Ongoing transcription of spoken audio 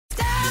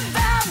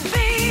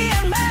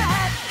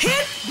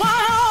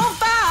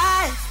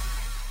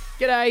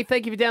G'day.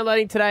 Thank you for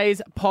downloading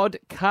today's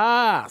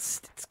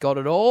podcast. It's got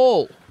it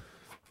all.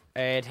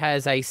 It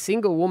has a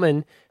single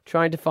woman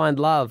trying to find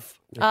love.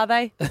 Are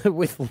they?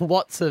 With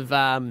lots of...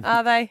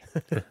 Are they?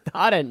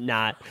 I don't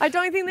know. I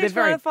don't think they're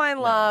They're trying to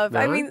find love. No?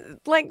 I mean,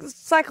 like,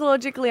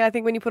 psychologically, I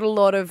think when you put a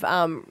lot of,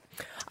 I'm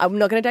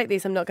not going to date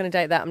this, I'm not going to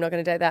date that, I'm not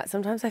going to date that,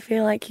 sometimes I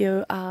feel like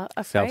you are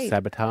afraid.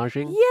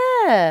 Self-sabotaging?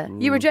 Yeah.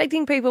 You're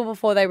rejecting people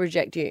before they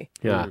reject you.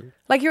 Yeah.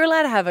 Like, you're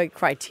allowed to have a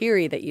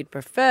criteria that you'd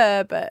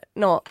prefer, but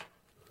not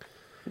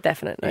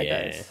definite no-goes.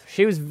 Yeah.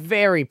 She was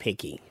very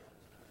picky.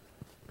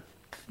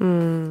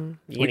 We're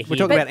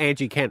talking about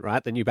Angie Kent,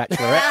 right? The new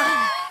Bachelorette.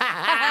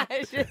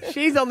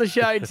 She's on the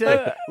show too.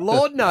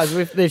 Lord knows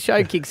if the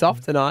show kicks off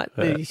tonight,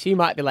 she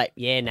might be like,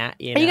 yeah, nah,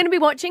 yeah. Are you going to be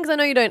watching? Because I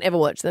know you don't ever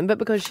watch them, but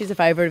because she's a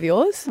favourite of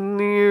yours?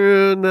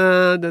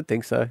 No, I don't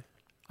think so.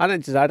 I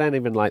don't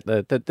even like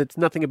there's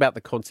nothing about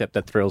the concept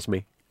that thrills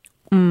me.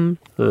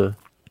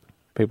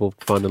 People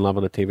finding love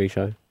on a TV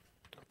show.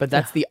 But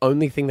that's the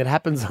only thing that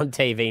happens on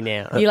TV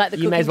now. You like the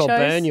You may as well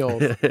cooking shows? burn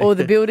yours. Or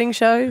the building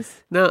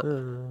shows?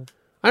 No.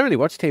 I don't really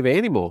watch TV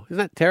anymore. Isn't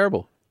that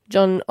terrible?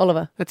 John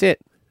Oliver. That's it.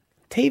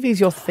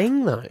 TV's your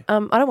thing, though. I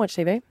don't watch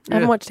TV. I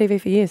haven't watched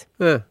TV for years.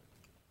 Yeah.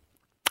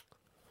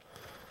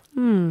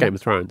 Game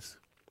of Thrones.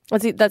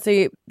 That's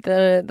the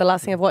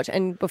last thing I've watched.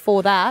 And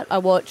before that, I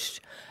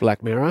watched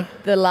Black Mirror.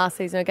 the last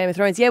season of Game of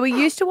Thrones. Yeah, we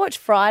used to watch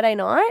Friday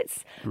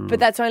nights, but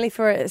that's only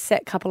for a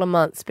set couple of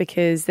months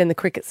because then the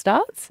cricket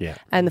starts. Yeah.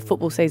 And the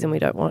football season we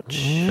don't watch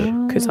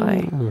because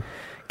I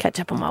catch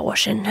up on my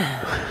washing.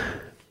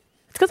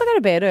 It's because I go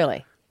to bed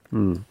early.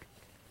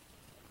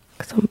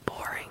 Because I'm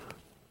boring.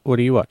 What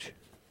do you watch?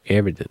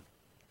 Everything.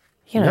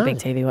 You're not No. a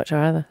big TV watcher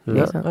either.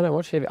 No, He's not. I don't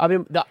watch TV. I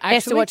mean,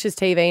 Esther watches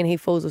TV and he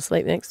falls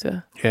asleep next to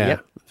her. Yeah.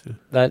 Yep.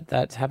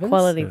 That happens.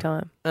 Quality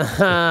time.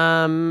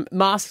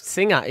 Masked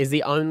Singer is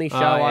the only show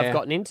I've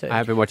gotten into. I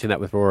have been watching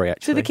that with Rory, Do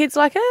actually. the kids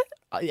like it?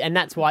 And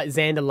that's why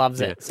Xander loves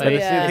it. So But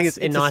it's, the thing is,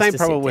 it's the nice same to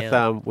problem sit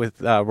down. with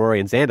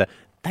Rory and Xander.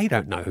 They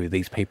don't know who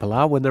these people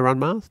are when they're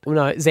unmasked. Well,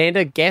 no,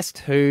 Xander guessed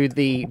who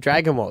the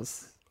dragon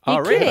was. Oh,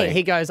 really?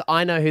 He goes,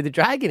 I know who the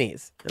dragon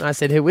is. And I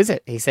said, who is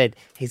it? He said,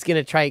 he's going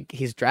to take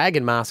his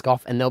dragon mask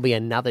off and there'll be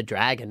another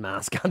dragon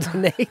mask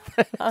underneath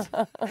it.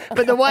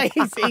 But the way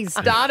he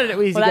started it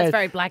was, Well, he that's goes,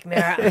 very Black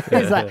Mirror.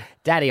 he's like,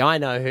 Daddy, I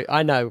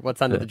know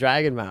what's under the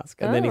dragon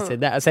mask. And then he said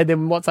that. I said,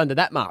 then what's under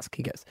that mask?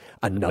 He goes,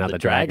 another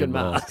dragon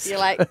mask. You're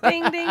like,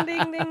 ding, ding,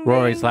 ding, ding,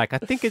 Rory's ding. like, I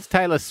think it's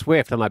Taylor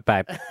Swift. I'm like,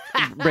 babe,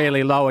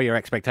 really lower your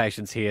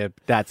expectations here.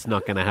 That's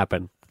not going to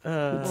happen.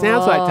 It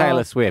sounds like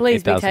Taylor Swift.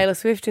 Please It be doesn't. Taylor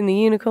Swift in the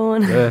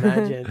unicorn.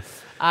 Imagine.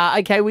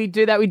 Okay, we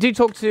do that. We do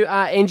talk to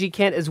Angie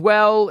Kent as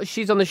well.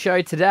 She's on the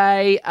show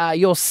today.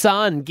 Your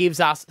son gives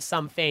us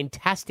some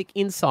fantastic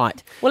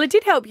insight Well, it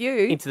did help you.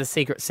 into the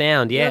secret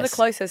sound. Yes, You're the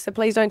closest, so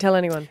please don't tell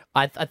anyone.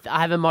 I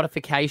have a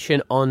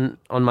modification on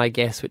my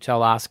guess, which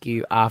I'll ask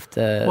you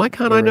after. Why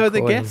can't I know the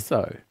recording. guess,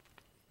 though?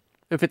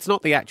 If it's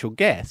not the actual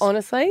guess.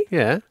 Honestly,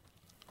 Yeah.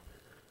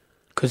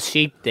 Because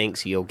she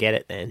thinks you'll get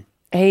it then.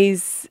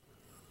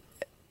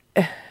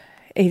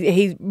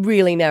 he's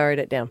really narrowed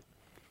it down.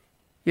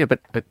 Yeah, but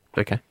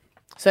okay.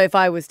 So if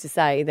I was to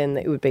say, then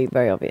it would be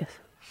very obvious.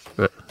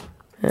 Right.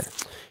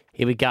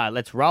 Here we go.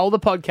 Let's roll the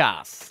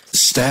podcast.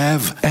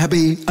 Stav,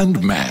 Abby,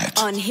 and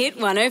Matt. On Hit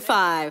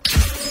 105.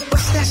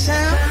 What's that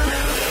sound?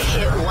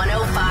 Hit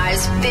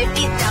 105's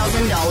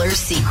 $50,000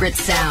 secret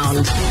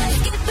sound.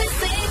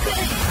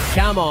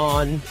 Come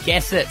on,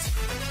 guess it.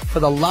 For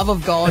the love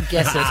of God,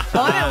 guess it.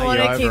 I don't want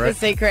You're to keep over a it.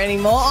 secret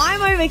anymore.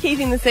 I'm over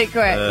keeping the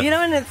secret. You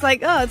know, and it's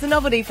like, oh, it's a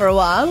novelty for a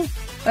while.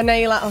 And now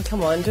you're like, oh,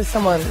 come on, just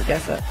someone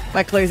guess it.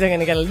 My clues are going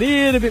to get a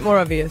little bit more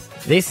obvious.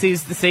 This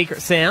is the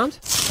secret sound.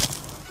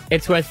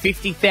 It's worth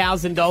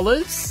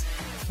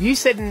 $50,000. You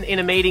said in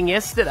a meeting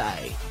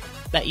yesterday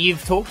that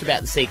you've talked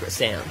about the secret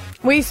sound.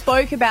 We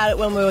spoke about it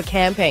when we were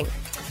camping.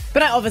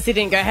 But I obviously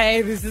didn't go,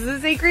 hey, this is a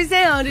secret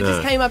sound. It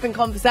just came up in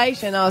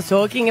conversation. I was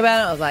talking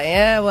about it. I was like,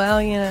 yeah,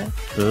 well, you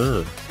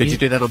know. Did you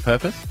do that on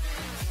purpose?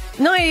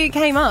 No, it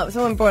came up.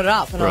 Someone brought it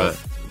up. And I was,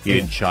 You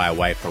didn't shy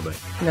away from it.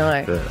 no.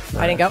 I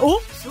didn't go,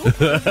 oops,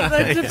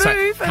 that's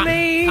taboo for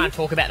me. Can't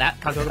talk about that.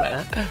 Can't talk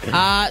about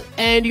that.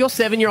 And your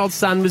 7-year-old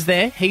son was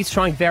there. He's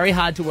trying very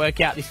hard to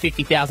work out this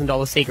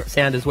 $50,000 secret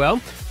sound as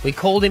well. We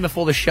called him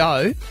before the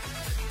show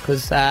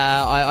because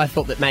I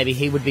thought that maybe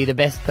he would be the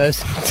best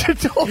person to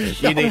talk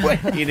You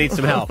need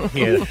some help.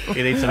 Yeah,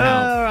 you need some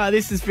help. All right,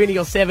 this is Finny,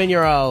 your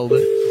 7-year-old.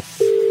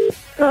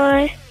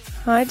 Hi.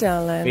 Hi,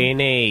 darling.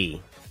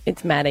 Finny.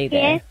 It's Maddie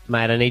there. Yeah.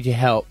 Mate, I need your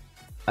help.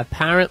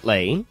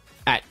 Apparently,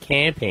 at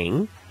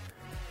camping,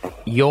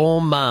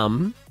 your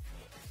mum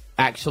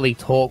actually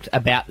talked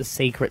about the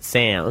secret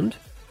sound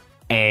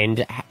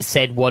and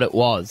said what it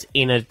was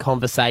in a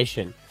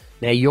conversation.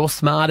 Now, you're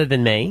smarter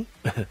than me,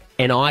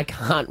 and I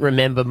can't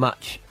remember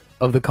much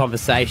of the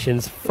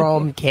conversations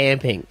from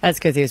camping. That's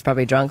because he was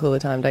probably drunk all the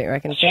time, don't you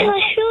reckon? Phil?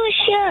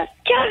 Shush.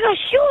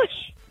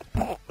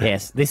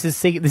 Yes, this is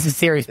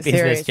serious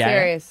business, Jay.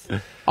 Serious.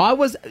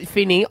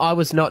 Finny, I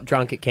was not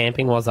drunk at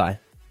camping, was I?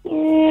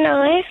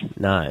 No.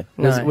 No.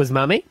 No. Was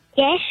Mummy?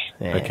 Yes.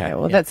 Okay.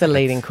 Well, that's a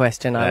leading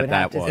question, I would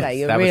have to say.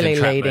 You're really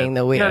leading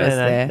the witness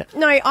there.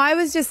 No, I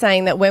was just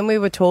saying that when we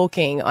were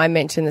talking, I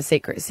mentioned the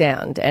secret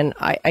sound. And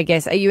I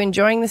guess, are you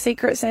enjoying the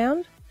secret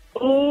sound?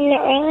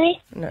 Not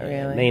really. Not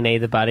really. Me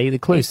neither, buddy. The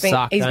clues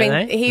suck, don't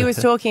they? He was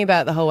talking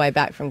about the whole way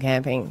back from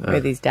camping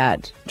with his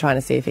dad, trying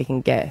to see if he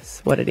can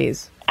guess what it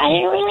is. I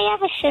don't really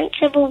have a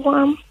sensible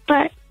one,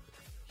 but...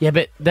 Yeah,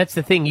 but that's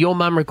the thing. Your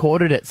mum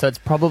recorded it, so it's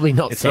probably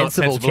not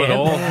sensible, not sensible at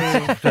all.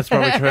 That's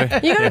probably true.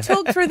 You got to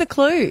talk through the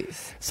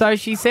clues. So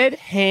she said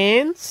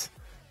hands,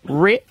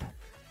 rip.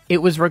 It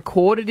was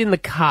recorded in the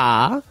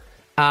car.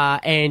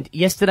 And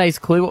yesterday's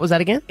clue, what was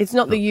that again? It's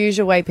not the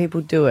usual way people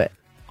do it.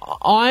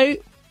 I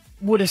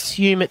would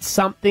assume it's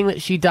something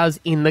that she does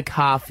in the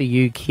car for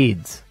you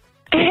kids.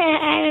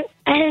 I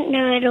don't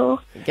know at all.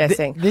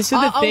 Guessing. This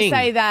is the thing. I'll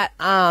say that.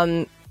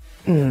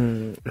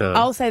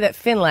 I'll say that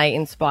Finlay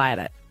inspired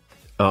it.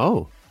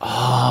 Oh.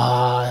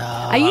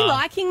 Are you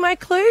liking my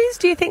clues?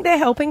 Do you think they're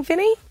helping,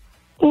 Finny?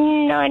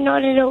 No,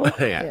 not at all.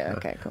 Yeah.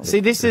 Okay. Cool. See,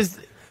 this is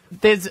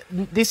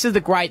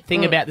the great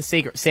thing about the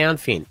secret sound,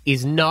 Finn,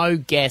 is no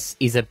guess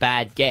is a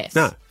bad guess.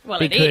 No. Well,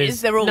 it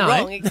is. They're all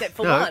wrong except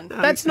for one.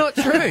 That's not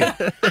true.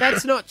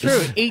 That's not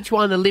true. Each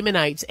one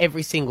eliminates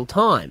every single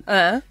time.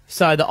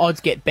 So the odds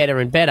get better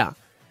and better.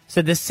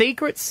 So the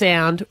secret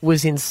sound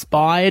was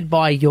inspired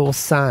by your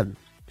son.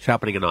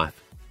 Sharpening a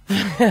knife.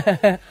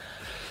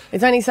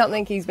 It's only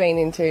something he's been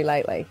into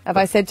lately. Have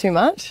I said too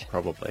much?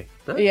 Probably.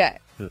 Yeah.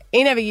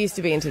 He never used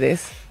to be into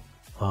this.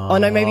 Oh,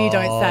 no, maybe you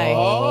don't say.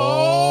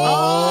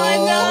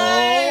 Oh,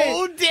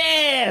 no!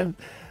 Damn!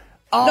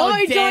 Oh, No,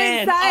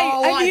 damn. don't say.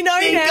 Oh, And you know I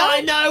think now?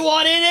 I know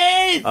what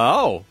it is.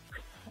 Oh.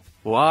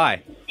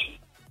 Why?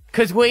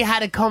 Because we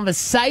had a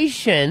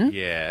conversation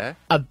Yeah.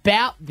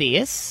 about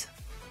this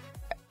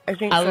I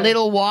think a so.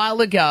 little while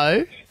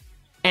ago,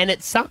 and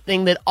it's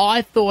something that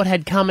I thought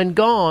had come and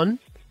gone,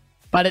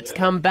 but it's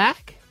come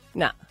back.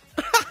 Nah.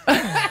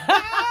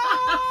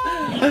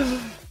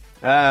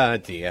 Oh,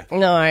 dear.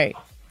 No.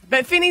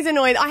 But Finny's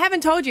annoyed. I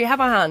haven't told you,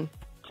 have I, hun?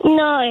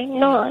 No.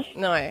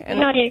 No. And,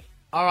 Not it.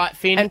 All right,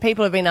 Finn, and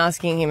people have been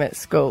asking him at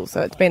school,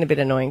 so it's been a bit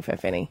annoying for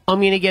Finny.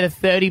 I'm going to get a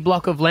 30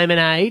 block of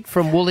lemonade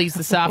from Woolies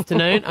this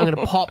afternoon. I'm going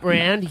to pop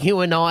round. You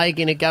and I are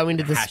going to go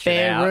into the Hash it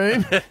spare out.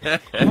 room.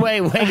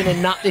 We're going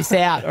to nut this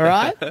out, all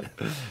right? Yep.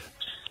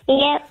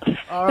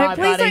 All No, right,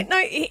 please buddy.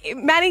 don't.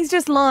 No, Maddie's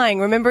just lying.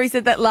 Remember he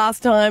said that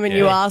last time and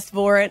you Yeah. asked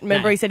for it.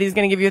 Remember No. he said he was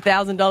going to give you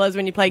 $1,000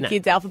 when you played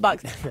Kids Alpha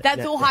Bucks.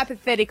 That's all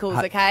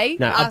hypotheticals, okay?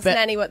 No, I Ask bet-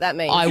 Nanny what that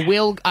means.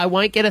 I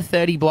won't get a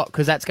 30 block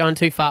because that's going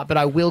too far, but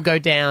I will go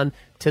down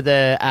to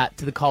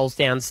the Coles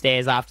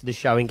downstairs after the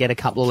show and get a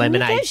couple of Can you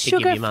get lemonades to give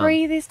your mum.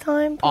 sugar-free this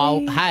time,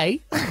 please?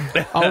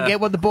 I'll get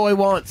what the boy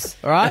wants,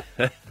 all right?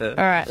 All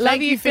right. Love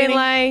Thank you, you, Finny.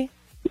 Finlay.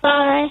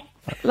 Bye.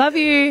 Love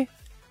you.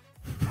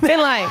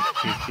 Finlay.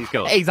 He's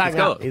gone.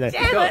 Exactly. He's gone.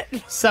 Damn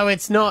it. So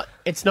it's not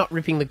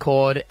ripping the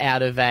cord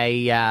out of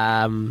a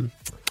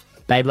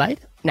Beyblade?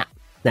 Nah.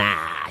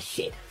 Nah,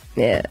 shit.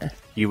 Yeah.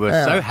 You were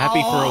so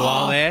happy for a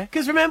while there.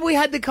 Because remember we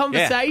had the Yeah,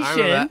 conversation. I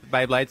remember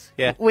that. Beyblades.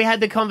 Yeah. We had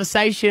the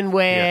conversation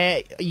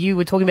where you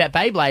were talking about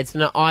Beyblades,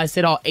 and I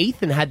said, "Oh,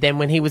 Ethan had them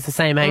when he was the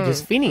same age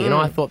as Finny," and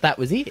I thought that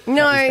was it.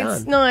 No, That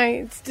was done.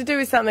 it's to do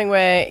with something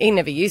where he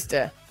never used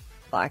to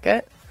like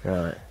it.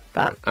 Right.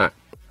 But All right.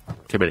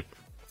 Too many.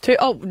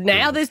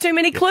 now there's too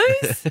many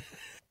clues.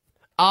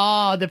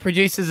 Oh, the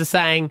producers are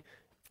saying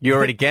You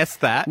already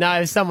guessed that.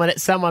 no.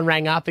 Someone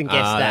rang up and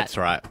guessed that. That's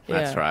right.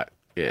 That's Yeah. right.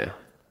 Yeah.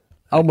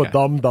 I'm a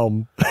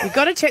dum-dum. You've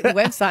got to check the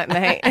website,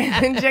 mate,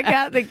 and check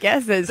out the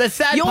guesses. The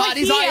sad You're part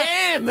is I here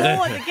am.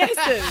 for the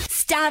guesses.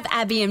 Stab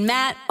Abby and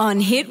Matt on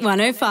Hit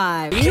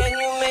 105. Can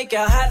you make a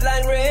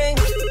hotline ring?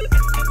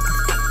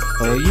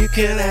 Oh, you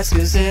can ask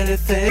us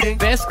anything.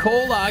 Best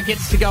caller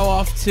gets to go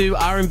off to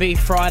R&B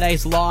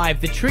Fridays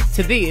Live. The trick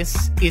to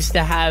this is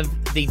to have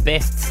the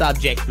best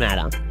subject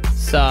matter.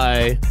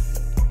 So,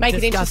 Make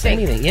it discuss interesting.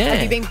 anything, yeah.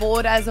 Have you been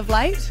bored as of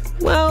late?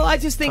 well, I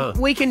just think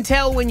we can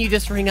tell when you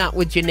just ring up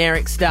with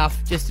generic stuff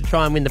just to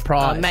try and win the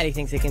prize. Maddie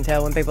thinks he can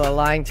tell when people are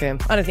lying to him.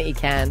 I don't think he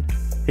can.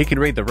 He can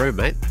read the room,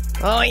 mate.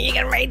 Oh, you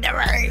can read the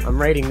room.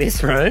 I'm reading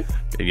this room.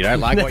 If you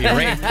don't like what you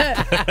read.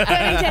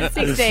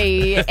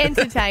 1060,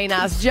 entertain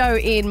us. Joe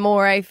in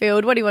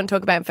Morayfield. What do you want to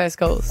talk about in first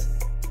calls?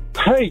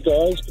 Hey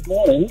guys, good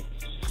morning.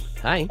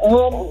 Hey.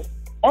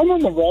 I'm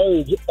on the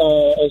road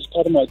as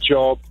part of my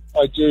job.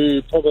 I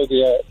do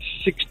probably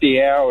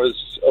 60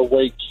 hours a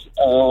week,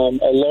 a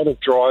lot of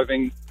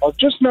driving. I've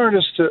just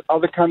noticed that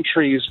other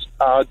countries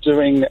are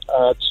doing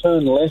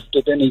turn left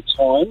at any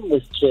time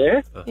with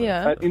care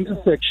Yeah. at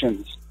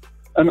intersections.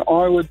 And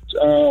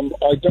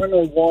I don't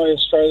know why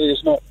Australia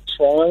is not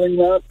trialling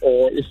that,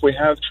 or if we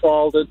have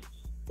trialled it,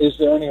 is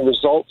there any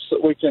results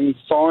that we can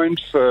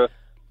find for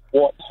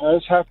what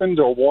has happened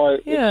or why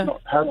Yeah. it's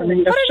not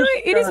happening? I don't know.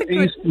 It's It is a just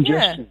good, ease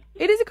congestion.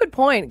 it is a good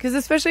point because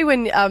especially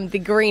when the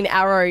green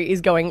arrow is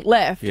going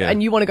left Yeah.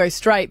 and you want to go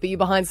straight, but you're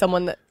behind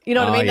someone that you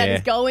know what I Oh, mean. That yeah.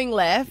 is going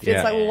left. Yeah.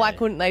 It's like, well, why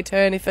couldn't they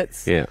turn if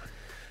it's Yeah.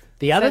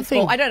 The other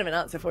sensible? thing I don't have an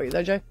answer for you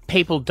though, Joe.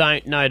 people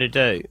don't know to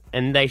do,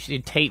 and they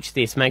should teach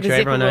this, make The sure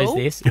everyone zipper knows rule?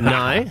 this.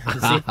 No.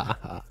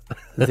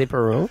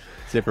 Zipper rule.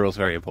 Zipper rule's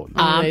very important.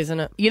 Isn't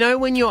it? You know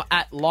when you're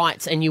at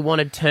lights and you want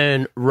to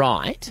turn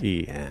right?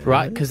 Yeah.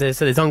 Right? Because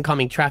there's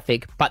oncoming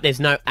traffic, but there's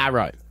no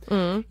arrow.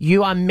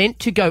 You are meant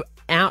to go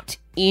out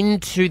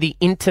into the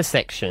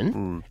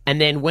intersection,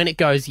 and then when it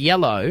goes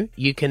yellow,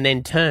 you can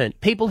then turn.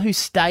 People who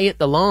stay at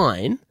the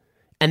line,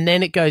 and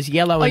then it goes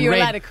yellow and you're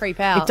red. allowed to creep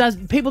out. It does.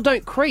 People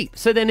don't creep,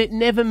 so then it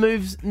never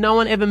moves. No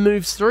one ever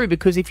moves through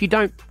because if you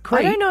don't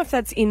creep, I don't know if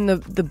that's in the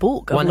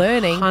book of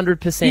learning.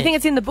 100%. You think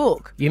it's in the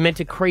book? You're meant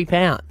to creep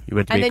out. You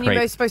meant to And be then a creep.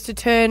 you're supposed to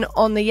turn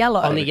on the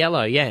yellow. On the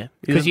yellow, yeah.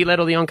 Because you let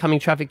all the oncoming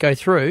traffic go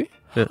through.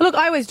 Look,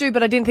 I always do,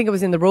 but I didn't think it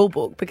was in the rule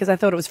book because I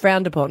thought it was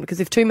frowned upon. Because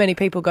if too many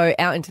people go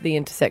out into the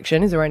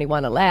intersection, is there only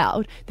one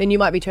allowed, then you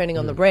might be turning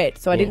on the red.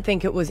 So I didn't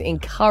think it was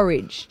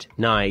encouraged.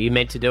 No, you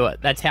meant to do it.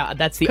 That's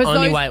the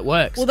only way it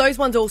works. Well, those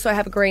ones also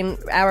have a green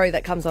arrow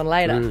that comes on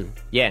later.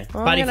 Yeah.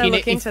 I'm going to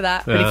look into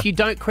that. But if you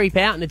don't creep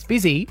out and it's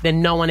busy,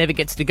 then no one ever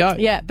gets to go.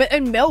 Yeah, but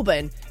in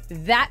Melbourne,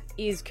 that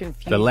is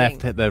confusing.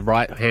 The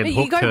right-hand But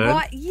hook you go turn.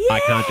 right- I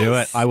can't do it.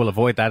 Yes! I will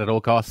avoid that at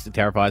all costs. It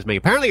terrifies me.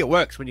 Apparently it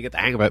works when you get the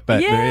hang of it,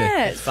 but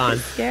Yeah, It's fun.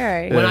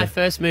 scary. When I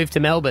first moved to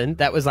Melbourne,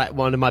 that was like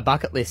one of my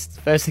bucket lists.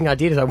 First thing I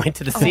did is I went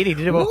to the city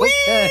to do a hook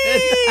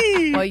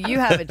turn. Well, you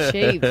have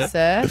achieved,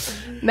 sir.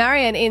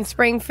 Marion in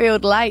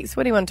Springfield Lakes,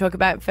 what do you want to talk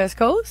about first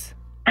calls?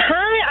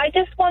 Hi, I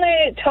just want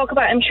to talk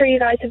about, I'm sure you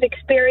guys have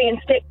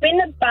experienced it, being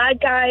the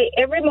bad guy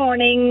every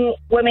morning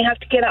when we have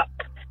to get up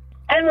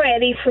and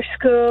ready for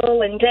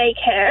school and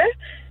daycare,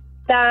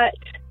 that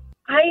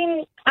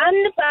I'm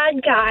the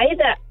bad guy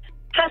that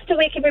has to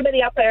wake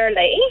everybody up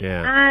early,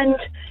 and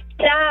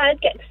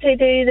Dad gets to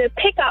do the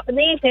pick-up in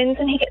the evenings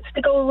and he gets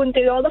to go and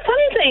do all the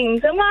fun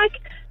things. I'm like,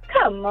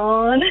 come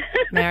on.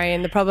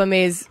 Marion, the problem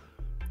is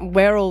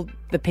we're all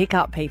the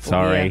pickup people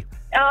Sorry. here.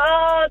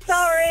 Oh,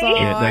 sorry.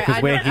 Yeah, no,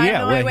 'cause we're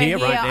here. We're here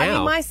right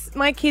now. I mean,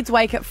 my kids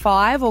wake at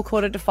 5 or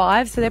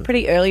 4:45, so they're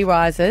pretty early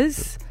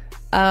risers.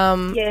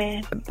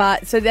 Yeah.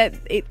 But so that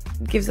it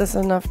gives us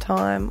enough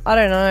time. I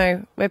don't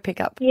know. We're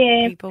pickup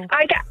people.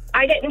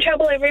 I get in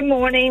trouble every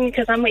morning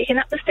because I'm waking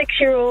up the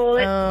 6-year-old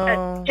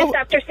at just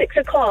after 6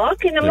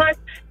 o'clock, and I'm like,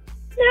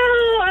 no,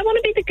 I want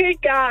to be the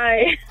good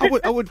guy.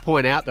 I would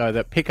point out, though,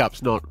 that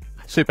pickup's not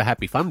super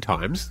happy fun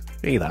times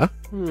either.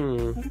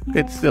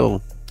 It's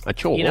still a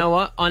chore. You know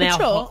what? I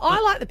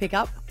like the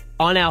pickup.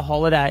 On our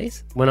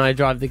holidays, when I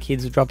drive the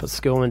kids to drop at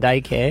school and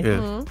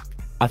daycare,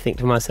 I think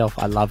to myself,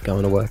 I love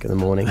going to work in the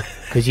morning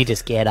because you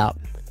just get up,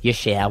 you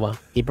shower,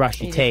 you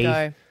brush your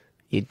teeth,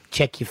 you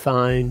check your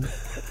phone.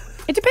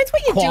 It depends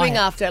what you're doing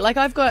after. Like,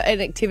 I've got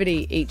an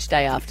activity each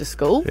day after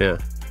school. Yeah.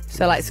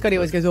 So, like, Scotty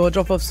always goes,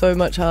 drop off so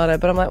much harder.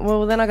 But I'm like,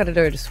 well, then I got to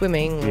do it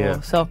swimming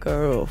or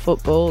soccer or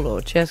football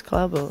or chess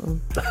club or...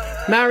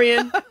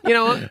 Marion, you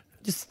know what?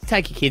 Just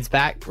take your kids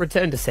back.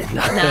 Return to sender.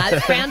 Nah,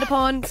 it's frowned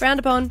upon. Frowned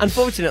upon.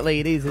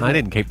 Unfortunately, it is. I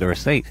didn't keep the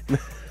receipt.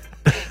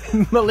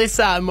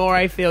 Melissa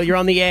Morayfield, you're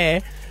on the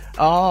air.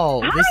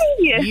 Oh, Hi.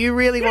 You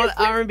really want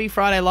R&B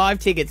Friday Live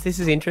tickets? This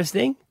is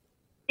interesting.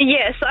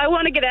 Yes, I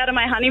want to get out of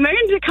my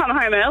honeymoon to come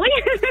home early.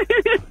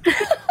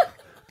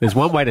 There's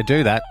one way to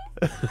do that.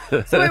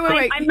 So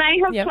wait. I may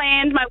have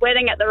planned my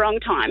wedding at the wrong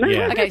time.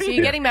 Yeah. Okay, so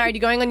you're getting married,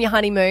 you're going on your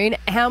honeymoon.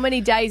 How many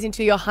days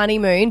into your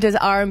honeymoon does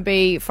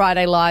R&B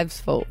Friday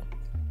Lives fall?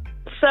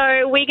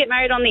 So we get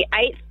married on the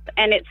 8th,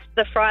 and it's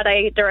the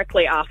Friday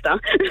directly after.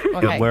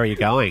 Okay. And where are you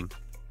going?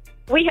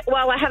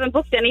 I haven't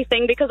booked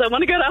anything because I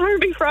want to go to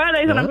R&B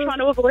Fridays, and I'm trying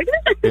to avoid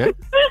it. Yeah.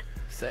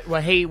 So,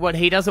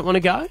 he doesn't want to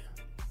go?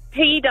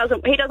 He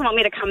doesn't want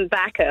me to come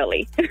back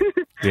early.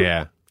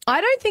 Yeah.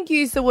 I don't think you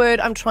use the word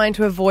 "I'm trying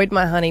to avoid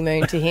my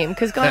honeymoon" to him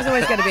because guys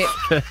always get a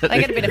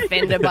bit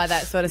offended by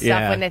that sort of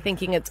stuff when they're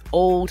thinking it's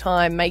all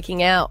time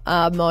making out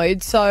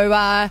mode.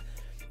 So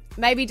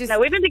maybe just no,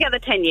 we've been together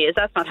 10 years.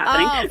 That's not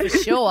happening. Oh, for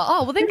sure.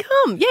 Oh, well then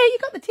come. Yeah, you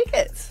got the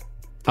tickets.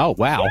 Oh,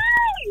 wow.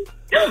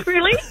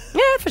 Really?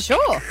 Yeah, for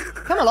sure.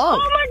 Come along.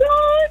 Oh my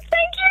God!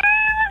 Thank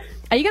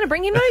you. Are you going to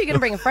bring him though? Or are you going to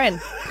bring a friend?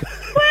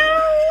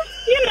 Well,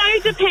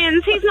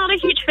 depends. He's not a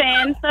huge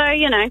fan, so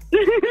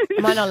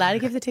Am I not allowed to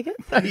give the ticket?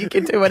 No, you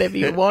can do whatever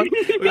you want.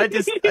 But I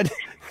just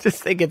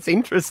think it's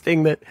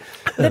interesting that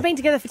They've been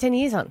together for 10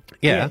 years, hon.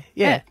 Yeah.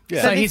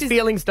 So his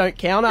feelings don't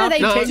count No, after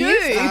they 10 do.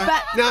 years?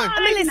 But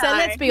Melissa,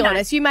 let's be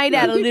honest. You made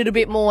out a little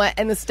bit more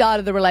in the start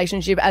of the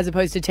relationship as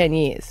opposed to 10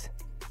 years.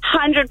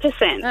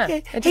 100%.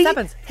 It just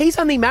happens. He's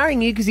only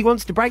marrying you because he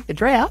wants to break the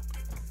drought.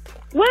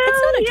 Well,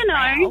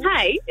 drought.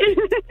 hey.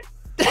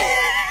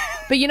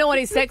 But you know what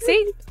is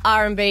sexy?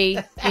 R&B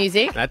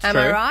music. That's Am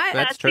true. I right?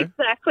 That's true.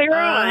 Exactly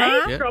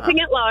right. Uh-huh. Dropping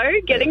it low,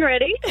 getting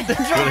ready. Dropping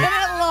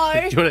it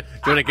low. Do you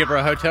want to give her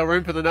a hotel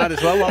room for the night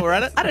as well while we're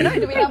at it? I don't know.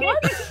 Do we have one?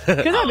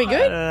 Because that'd be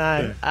good.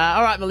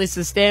 All right,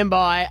 Melissa, stand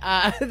by.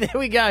 There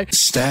we go.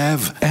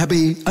 Stav,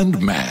 Abby, and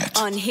Matt.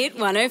 On Hit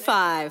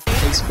 105.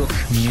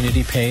 Facebook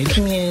community page.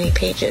 Community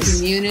pages.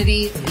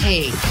 Community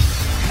page.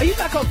 Are you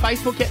back on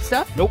Facebook yet,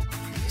 stuff? Nope.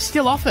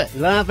 Still off it.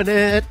 Loving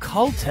it.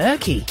 Cold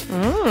turkey.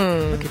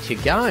 Look at you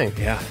go.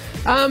 Yeah.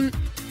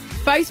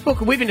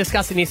 Facebook, we've been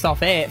discussing this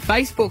off air.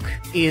 Facebook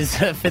is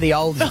for the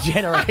older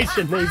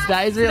generation these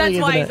days, really.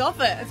 That's why isn't he's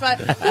off it. It's like,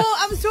 well,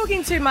 I was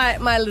talking to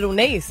my little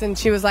niece, and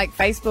she was like,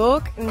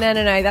 Facebook? No,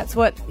 that's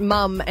what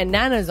Mum and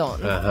Nana's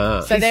on.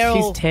 Uh-huh. So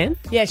She's 10?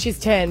 Yeah, she's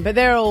 10. But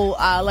they're all,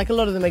 like a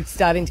lot of them are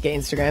starting to get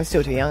Instagram,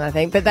 still too young, I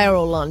think. But they're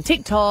all on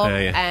TikTok,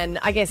 and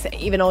I guess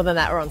even older than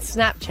that are on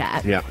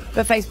Snapchat. Yeah.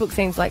 But Facebook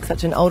seems like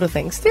such an older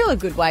thing. Still a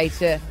good way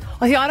to...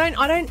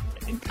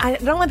 I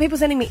don't like people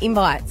sending me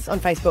invites on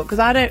Facebook because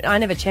I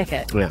never check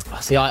it. Yeah.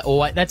 See,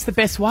 that's the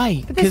best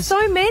way. But there's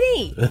so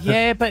many.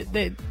 Yeah, but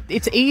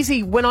it's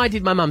easy. When I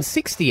did my mum's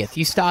 60th,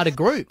 you start a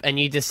group and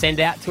you just send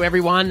out to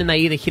everyone and they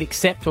either hit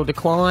accept or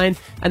decline.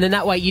 And then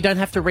that way you don't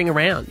have to ring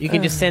around. You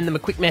can just send them a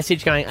quick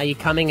message going, are you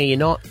coming, are you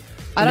not?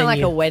 I don't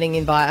like a wedding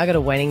invite. I got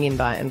a wedding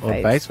invite on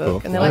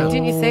Facebook. And they're like,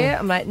 didn't you see it?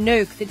 I'm like, no,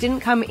 because it didn't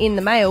come in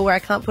the mail where I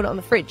can't put it on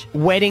the fridge.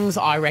 Weddings,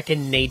 I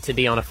reckon, need to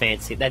be on a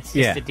fancy. That's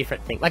just a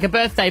different thing. Like a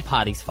birthday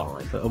party's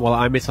fine. Well,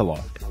 I miss a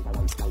lot.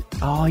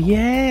 Oh,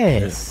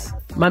 yes.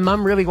 My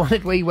mum really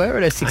wanted we were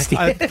at her 60th.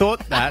 I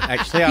thought that,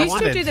 actually. You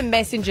still do the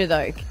messenger,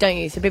 though, don't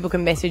you? So people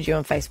can message you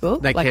on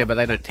Facebook? They can, but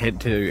they don't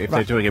tend to. If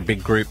they're doing a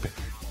big group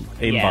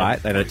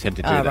invite, they don't tend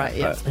to do that. Right,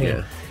 yeah.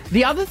 But,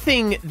 The other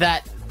thing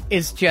that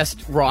is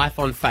just rife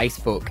on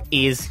Facebook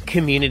is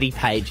community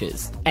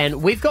pages.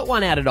 And we've got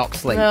one out at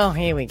Oxley. Oh,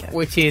 here we go.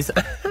 Which is...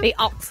 the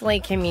Oxley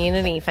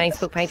community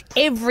Facebook page.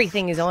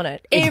 Everything is on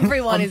it.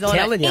 Everyone is on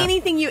it. You.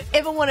 Anything you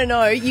ever want to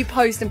know, you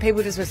post and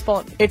people just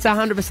respond. It's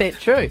 100%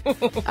 true.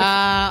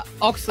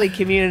 Oxley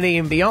community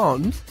and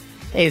beyond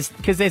is...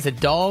 Because there's a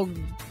dog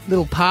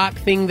little park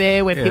thing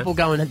there where people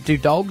go and do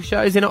dog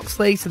shows in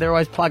Oxley, so they're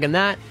always plugging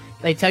that.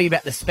 They tell you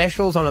about the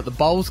specials on at the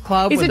Bowls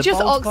Club. Is when it the just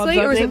Bowls Oxley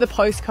or is it the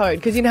postcode?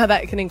 Because you know how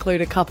that can include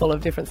a couple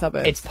of different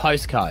suburbs. It's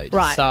postcode.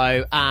 Right.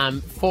 So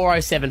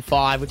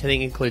 4075, which I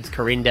think includes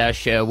Corinda,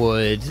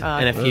 Sherwood,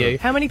 and a few.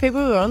 How many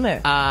people were on there?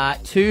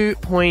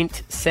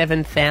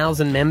 2.7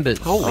 thousand members.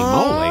 Holy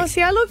moly.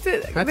 See, I looked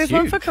at... That's there's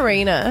one huge. for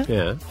Karina.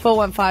 Yeah.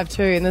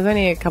 4152, and there's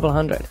only a couple of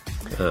hundred.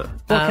 What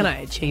can I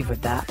achieve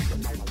with that?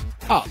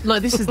 Oh, no,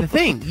 this is the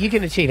thing. You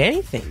can achieve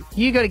anything.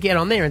 You got to get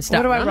on there and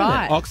start What do I running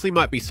write? it. Oxley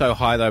might be so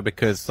high, though,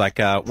 because like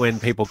when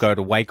people go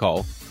to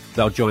Waco,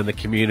 they'll join the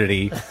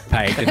community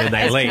page and then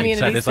they As leave. So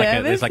community there's like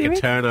service, you a mean?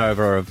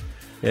 turnover of...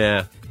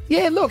 Yeah.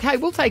 Yeah, look, hey,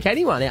 we'll take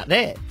anyone out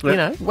there. You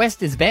know,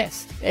 West is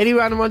best.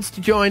 Anyone who wants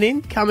to join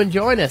in, come and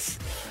join us.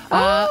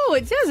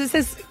 It does. It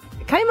says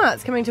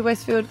Kmart's coming to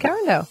Westfield,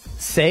 Carindale.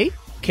 See?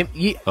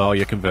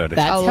 You're converted.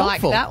 That's I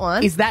like helpful. that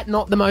one. Is that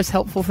not the most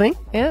helpful thing?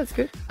 Yeah, that's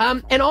good.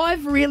 And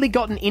I've really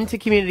gotten into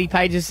community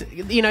pages.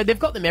 You know, they've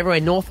got them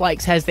everywhere. North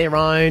Lakes has their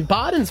own.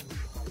 Barden's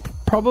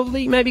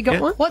probably maybe got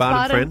one. What's Barden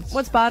Barden? Friends.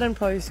 What's Barden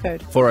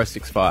postcode?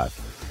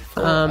 4065.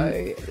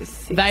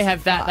 They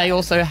have that. They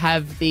also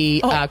have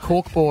the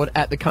corkboard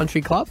at the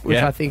country club, which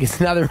I think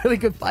is another really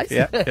good place.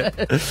 Yeah.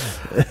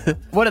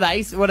 What do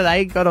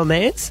they got on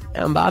theirs,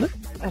 Barden?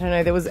 I don't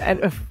know. There was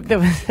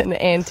an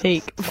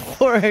antique.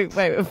 What?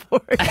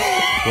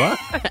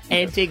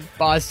 Antique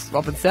buy,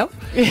 swap and sell.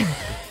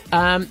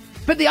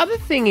 But the other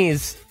thing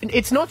is,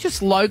 it's not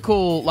just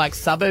local, like,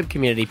 suburb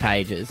community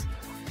pages.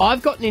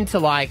 I've gotten into,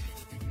 like,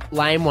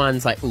 lame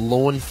ones like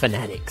Lawn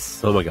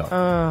Fanatics. Oh, my God.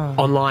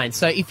 Online.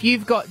 So if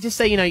you've got, just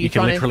so you know, You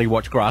can literally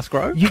watch grass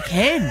grow? You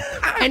can.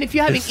 And if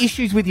you're having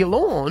issues with your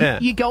lawn,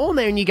 you go on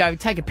there and you go,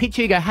 take a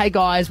picture, you go, hey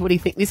guys, what do you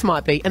think this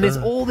might be? And there's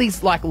all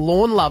these like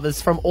lawn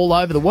lovers from all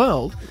over the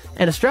world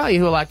and Australia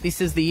who are like,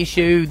 this is the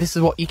issue, this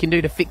is what you can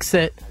do to fix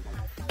it.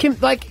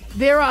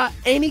 There are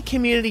any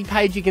community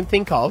page you can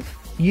think of,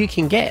 you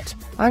can get.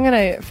 I'm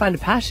going to find a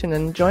passion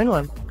and join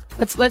one.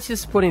 Let's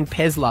just put in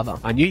Pez Lover.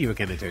 I knew you were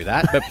going to do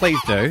that, but please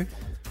do.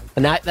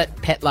 And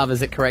that Pet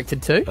Lovers are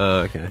corrected too.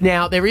 Okay.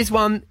 Now, there is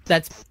one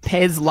that's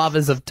Pez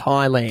Lovers of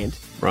Thailand.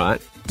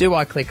 Right. Do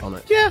I click on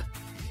it? Yeah.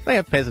 They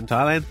have Pez in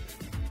Thailand.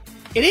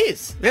 It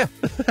is. Yeah.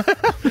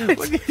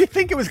 What did you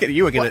think it was going to...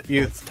 You were going to...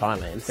 It's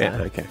Thailand. So. Yeah,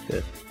 okay.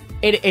 Yeah.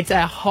 It's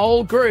a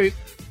whole group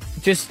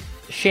just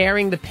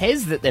sharing the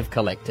Pez that they've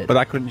collected. But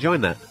I couldn't join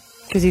that.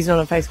 Because he's not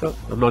on Facebook.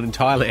 I'm not in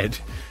Thailand.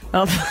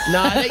 No,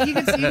 you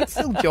can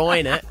still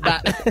join it,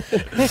 but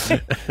It's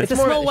a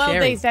small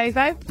world these days,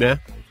 babe. Yeah.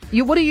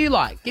 What do you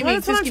like? Give me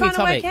That's what I'm give me a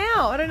trying to topic. work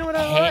out. I don't know what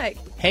I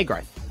like. Hair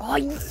growth. Oh,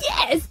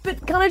 yes,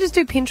 but can't I just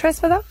do Pinterest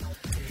for that?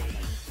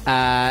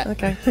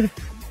 Okay. See,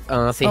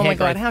 Oh hair my God,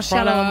 growth how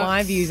shallow are my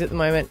products. views at the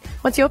moment?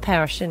 What's your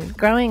passion?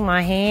 Growing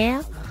my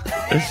hair?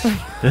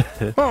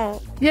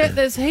 Yeah,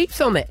 there's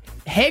heaps on there.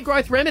 Hair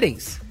growth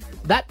remedies.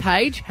 That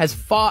page has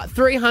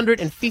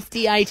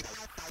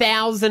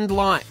 358,000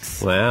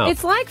 likes. Wow.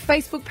 It's like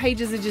Facebook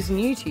pages are just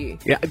new to you.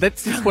 Yeah,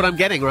 that's just what I'm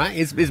getting, right?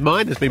 His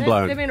mind has been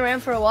blown. They've been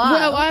around for a while.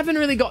 Well, I haven't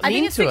really gotten I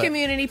think it's into the it.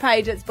 community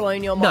page that's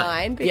blown your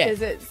mind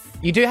because it's...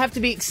 You do have to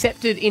be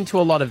accepted into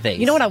a lot of these.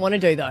 You know what I want to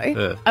do,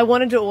 though? I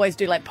wanted to always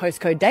do, like,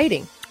 postcode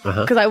dating.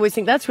 Because I always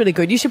think that's really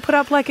good. You should put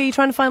up like, are you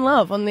trying to find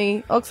love on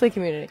the Oxley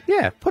community?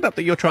 Yeah, put up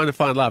that you're trying to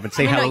find love and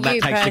see how long not that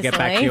you takes to get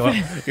back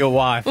to your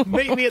wife.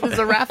 Meet me at the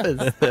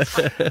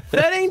Zarafas.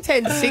 13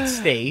 10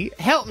 60.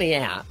 Help me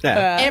out.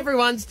 Yeah.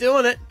 Everyone's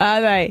doing it.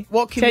 Are they?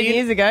 10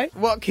 years ago?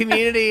 What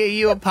community are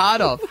you a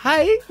part of?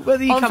 Hey,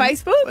 whether you On come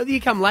Facebook? whether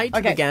you come late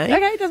to the game,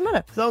 Okay, it doesn't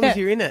matter. as long as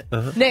you're in it.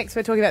 Next,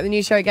 we're talking about the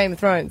new show Game of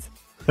Thrones.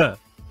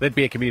 There'd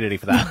be a community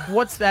for that.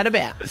 What's that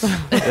about?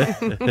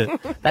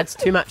 That's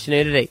too much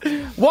nudity.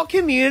 What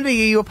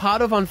community are you a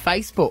part of on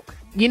Facebook?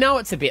 You know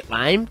it's a bit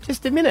lame.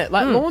 Just a minute.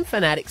 Like Lawn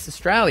Fanatics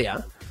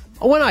Australia.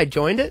 When I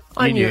joined it,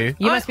 I You knew.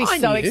 You must be I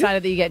so knew.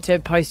 excited that you get to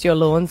post your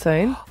lawn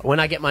soon. When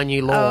I get my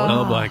new lawn.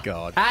 Oh, my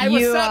God. Hey,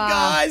 what's You up, are-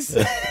 guys?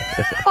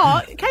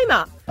 Oh, it came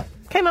up.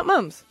 Came up,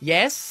 mums.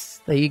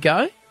 Yes, there you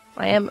go.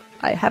 I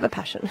have a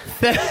passion.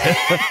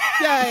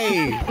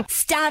 Yay!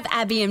 Stab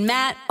Abby and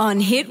Matt on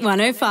Hit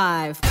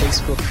 105.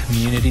 Facebook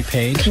community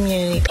page.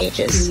 Community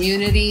pages.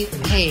 Community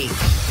page.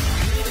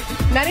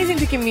 Maddie's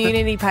into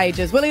community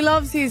pages. Well, he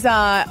loves his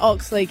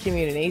Oxley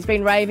community. He's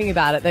been raving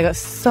about it. They've got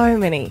so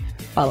many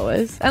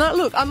followers. And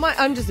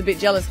I'm just a bit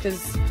jealous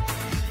because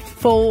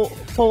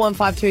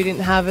 4152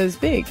 didn't have as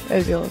big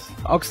as yours.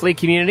 Oxley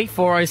Community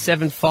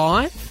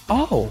 4075.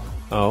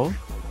 Oh,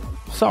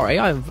 sorry,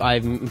 I've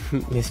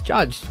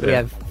misjudged. We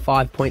have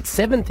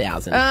 5.7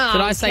 thousand. Oh,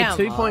 Did I say come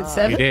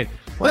 2.7? You did.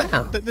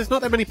 Wow. There's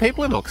not that many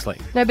people in Oxley.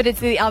 No, but it's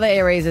the other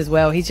areas as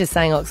well. He's just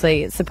saying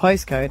Oxley. It's the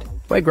postcode.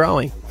 We're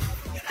growing.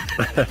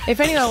 If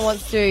anyone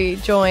wants to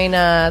join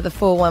the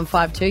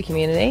 4152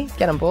 community,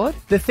 get on board.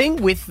 The thing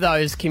with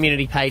those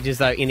community pages,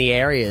 though, in the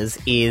areas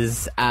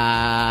is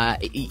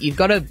you've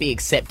got to be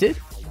accepted.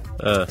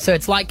 So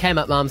it's like Came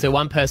Up Mums, where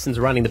one person's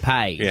running the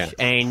page,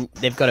 and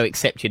they've got to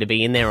accept you to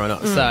be in there or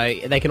not. So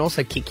they can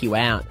also kick you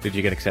out. Did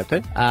you get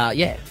accepted?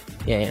 Yeah.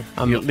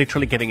 You're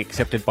literally getting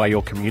accepted by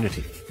your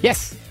community.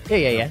 Yes.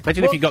 Yeah.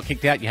 Imagine if you got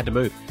kicked out, you had to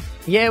move.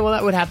 Yeah, well,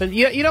 that would happen.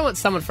 You don't want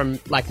someone from,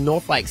 like,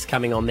 North Lakes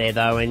coming on there,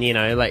 though,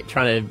 and, like,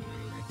 trying to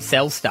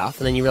sell stuff,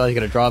 and then you realise you've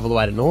got to drive all the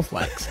way to North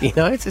Lakes.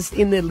 It's just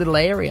in their little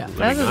area.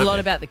 That says a lot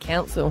about the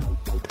council.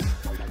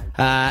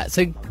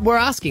 So we're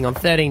asking on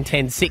 13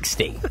 10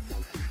 60,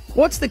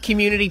 what's the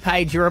community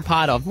page you're a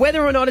part of?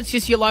 Whether or not it's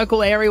just your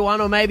local area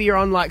one, or maybe you're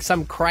on, like,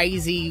 some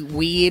crazy,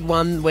 weird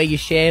one where you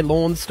share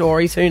lawn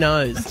stories, who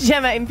knows?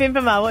 Gemma in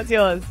Pimpama, what's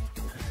yours?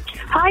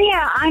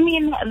 Hiya, I'm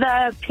in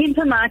the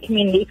Pimpama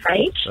community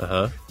page.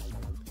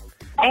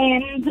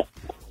 And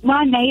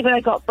my neighbour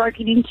got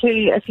broken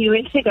into a few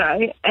weeks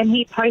ago, and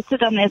he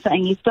posted on there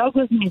saying his dog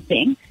was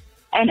missing,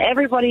 and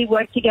everybody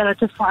worked together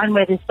to find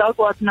where this dog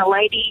was, and a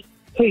lady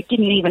who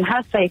didn't even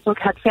have Facebook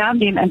had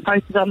found him and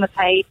posted on the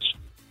page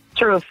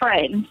through a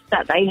friend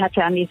that they had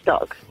found his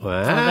dog.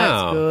 Wow.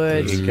 that's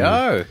good. There you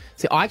go.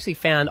 See,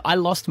 I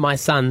lost my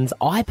son's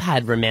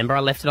iPad, remember? I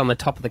left it on the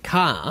top of the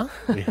car,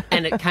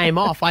 and it came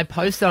off. I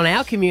posted on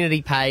our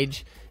community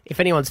page if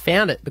anyone's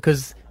found it,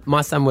 because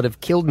my son would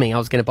have killed me. I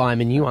was going to buy him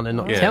a new one and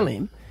not tell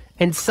him.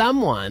 And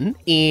someone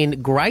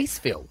in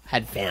Graceville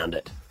had found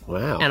it.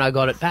 Wow. And I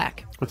got it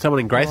back. What's someone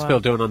in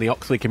Graceville doing on the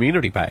Oxley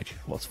community page?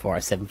 Well, it's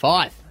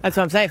 4075. That's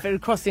what I'm saying. If it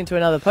had crossed into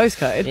another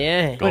postcode,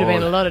 it would have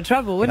been a lot of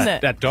trouble, wouldn't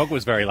it? That dog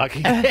was very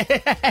lucky.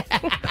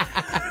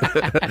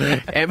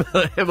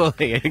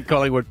 Emily in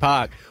Collingwood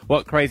Park,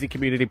 what crazy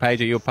community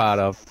page are you a part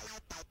of?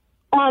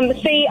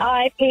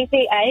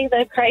 CIPPA,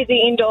 the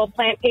Crazy Indoor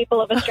Plant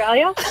People of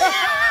Australia.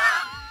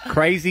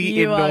 Crazy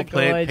You Indoor are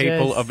Plant gorgeous.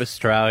 People of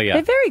Australia.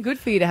 They're very good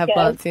for you to have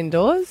plants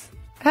indoors.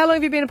 How long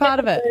have you been a part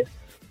of it?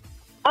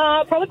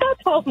 Probably about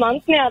 12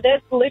 months now.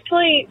 There's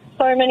literally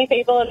so many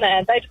people in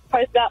there. They just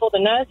post about all the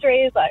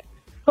nurseries, like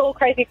cool,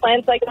 crazy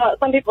plants they got.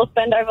 Some people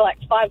spend over like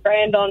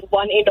 $5,000 on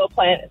one indoor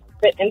plant. It's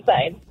a bit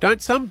insane.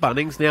 Don't some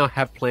Bunnings now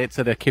have plants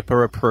that are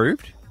Kipper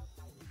approved?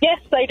 Yes,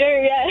 they do,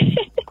 yeah.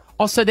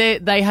 Also,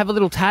 they have a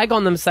little tag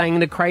on them saying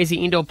the Crazy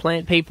Indoor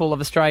Plant People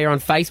of Australia on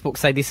Facebook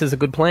say this is a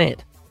good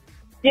plant.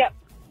 Yep.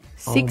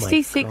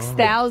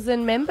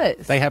 66,000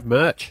 members. They have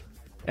merch.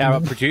 Our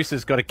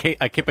producer's got a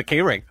Kipper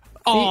keyring.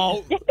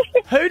 Oh,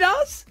 who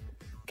does?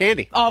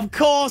 Candy. Of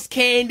course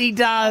Candy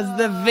does,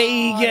 the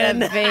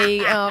vegan. Of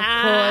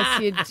course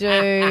you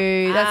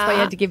do. That's why you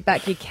had to give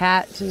back your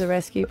cat to the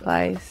rescue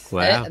place.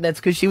 Wow. That's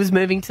because she was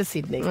moving to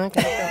Sydney.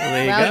 Okay.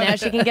 There you Well, go. now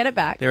she can get it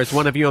back. There is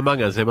one of you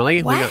among us, Emily.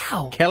 We got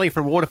Wow. Kelly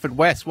from Waterford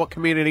West. What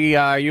community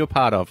are you a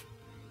part of?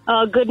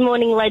 Oh, good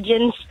morning,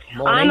 legends.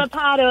 Morning. I'm a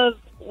part of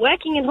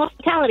working in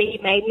hospitality.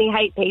 Made me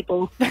hate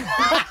people.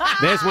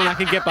 There's one I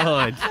can get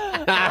behind.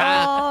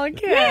 Oh,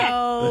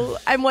 Kel.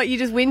 And what, you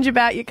just whinge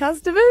about your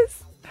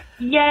customers?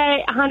 Yeah,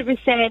 100%.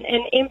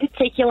 And in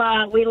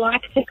particular, we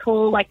like to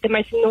call like the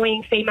most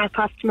annoying female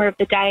customer of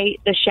the day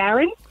the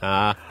Sharon.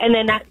 And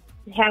then that's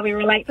how we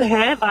relate to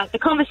her. But the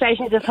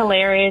conversations are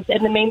hilarious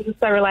and the memes are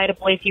so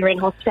relatable if you're in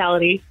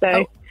hospitality.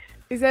 So,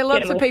 Is there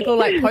lots of people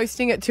like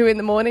posting at 2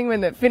 a.m. when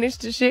they've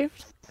finished a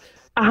shift?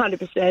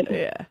 100%.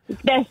 Yeah.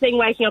 Best thing,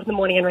 waking up in the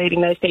morning and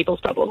reading those people's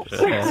problems.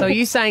 So are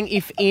you saying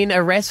if in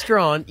a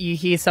restaurant you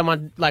hear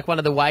someone, like one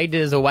of the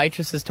waiters or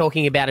waitresses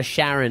talking about a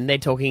Sharon, they're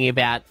talking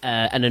about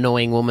an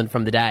annoying woman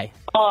from the day?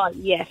 Oh,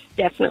 yes,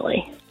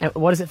 definitely.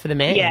 What is it for the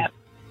man? Yeah.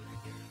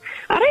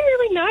 I don't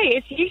really know.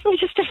 It's usually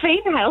just a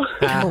female.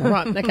 Oh,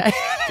 right, okay.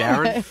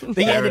 Darren?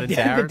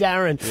 The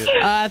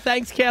Darren.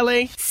 Thanks,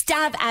 Kelly.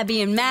 Stab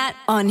Abby and Matt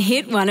on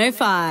Hit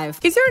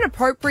 105. Is there an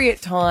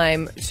appropriate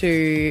time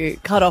to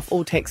cut off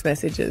all text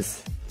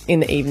messages in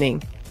the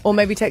evening? Or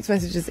maybe text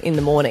messages in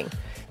the morning?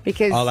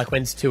 Because Oh, like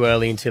when it's too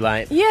early and too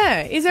late?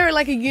 yeah, is there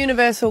like a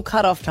universal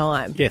cut-off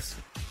time? Yes.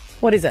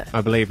 What is it? I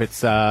believe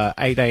it's 8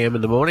 a.m.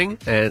 in the morning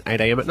and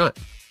 8 a.m. at night.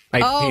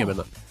 8 p.m. at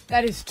night.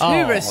 That is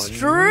too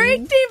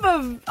restrictive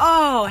of...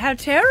 Oh, how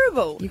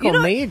terrible. You call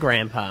me a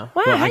grandpa. Wow,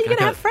 Well, how I are you going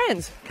to can't- have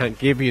friends? Can't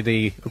give you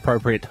the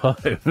appropriate time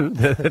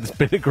that's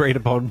been agreed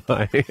upon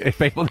by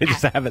people. They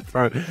just have it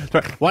thrown.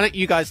 Why don't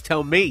you guys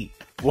tell me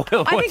what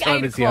I think time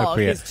 8 is the o'clock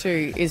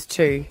appropriate? is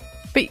two.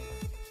 But,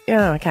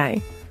 yeah,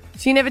 okay.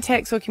 So you never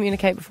text or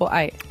communicate before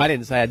 8? I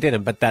didn't say I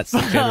didn't, but that's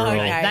the general.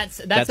 Okay. That's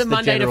That's a the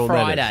Monday to general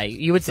Friday. notice.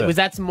 You would say, was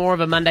that's more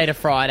of a Monday to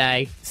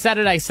Friday,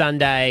 Saturday,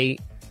 Sunday,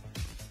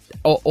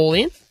 all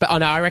in? But I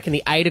know, I reckon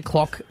the 8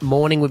 o'clock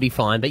morning would be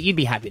fine, but you'd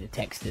be happy to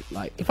text it.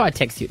 Like, if I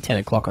text you at 10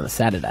 o'clock on a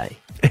Saturday.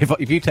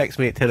 If you text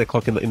me at 10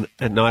 o'clock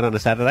at night on a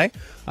Saturday,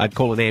 I'd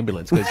call an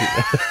ambulance because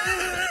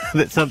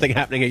there's something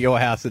happening at your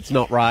house that's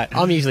not right.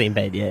 I'm usually in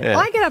bed, yeah.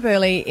 I get up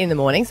early in the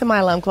morning, so my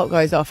alarm clock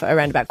goes off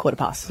around about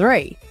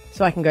 3:15.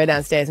 So I can go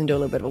downstairs and do a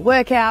little bit of a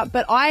workout.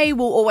 But I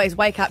will always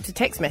wake up to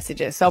text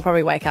messages. So I'll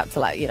probably wake up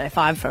to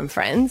 5 from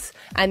friends.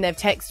 And they've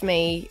texted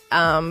me,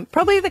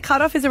 probably the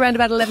cutoff is around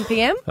about 11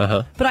 p.m.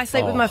 Uh-huh. But I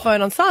sleep with my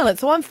phone on silent,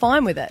 so I'm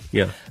fine with it.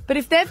 Yeah. But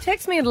if they've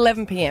texted me at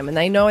 11 p.m. and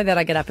they know that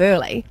I get up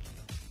early,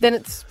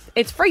 then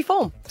it's free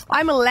form.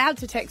 I'm allowed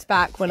to text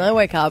back when I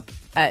wake up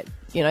at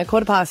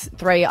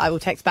 3:15. I will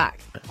text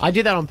back. I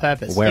do that on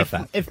purpose. Aware of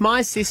that. If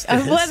my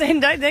sisters... Well, then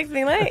don't text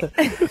me late.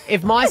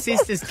 If my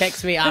sisters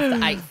text me after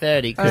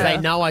 8:30 because they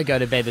know I go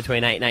to bed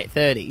between 8 and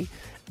 8:30,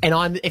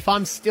 and if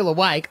I'm still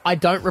awake, I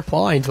don't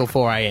reply until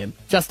 4 a.m.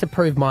 just to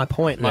prove my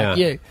point, like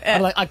Yeah. you.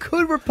 I'm like, I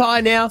could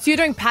reply now. So you're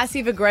doing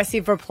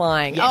passive-aggressive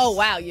replying. Yes. Oh,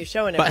 wow, you're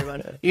showing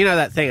everyone. But you know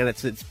that thing, and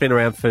it's been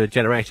around for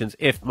generations.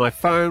 If my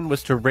phone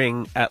was to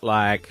ring at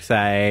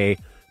say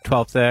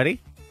 12:30,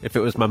 if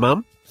it was my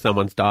mum,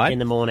 someone's died. In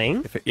the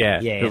morning. If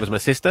it was my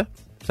sister,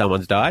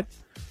 someone's died.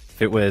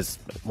 If it was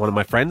one of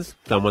my friends,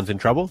 someone's in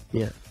trouble.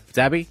 Yeah. If it's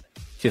Abby,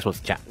 she just wants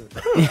to chat.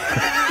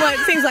 Well, it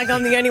seems like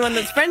I'm the only one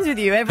that's friends with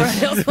you. Everyone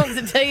else wants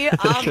to tell you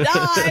I've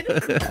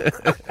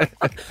died.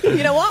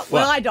 You know what?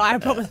 When I die, I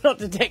promise not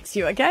to text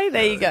you, okay?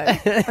 There you go.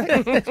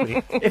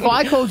 If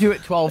I called you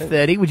at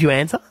 12:30, would you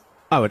answer?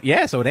 I would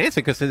answer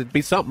because there'd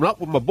be something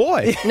up with my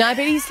boy. No,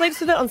 but he sleeps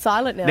with it on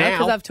silent now Now?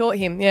 because I've taught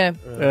him, yeah.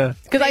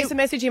 Because I used to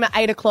message him at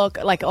 8 o'clock,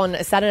 like on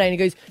a Saturday, and he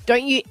goes,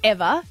 don't you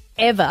ever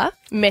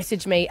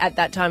message me at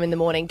that time in the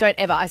morning. Don't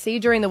ever. I see you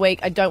during the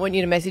week. I don't want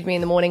you to message me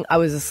in the morning. I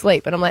was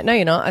asleep. And I'm like, no,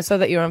 you're not. I saw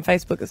that you were on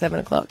Facebook at 7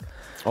 o'clock.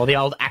 Or the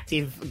old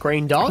active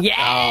green dot?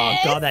 Yes!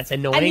 Oh, God, that's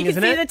annoying, And you can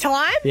isn't see it? the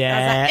time. Yeah.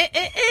 I was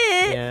like,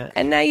 Yeah.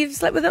 And now you've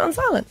slept with it on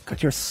silent.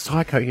 God, you're a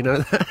psycho, you know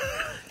that?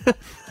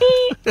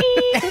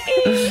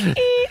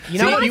 You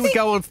know what? You would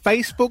go on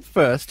Facebook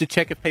first to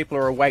check if people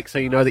are awake so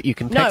you know that you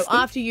can No, text them?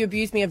 after you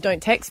abused me of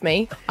don't text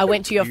me, I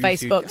went to your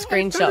Facebook, I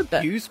screenshot don't that.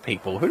 abuse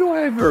people. Who do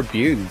I ever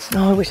abuse?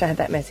 Oh, I wish I had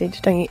that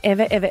message. Don't you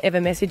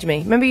ever message me.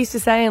 Remember you used to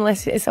say,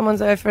 unless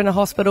someone's over in a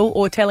hospital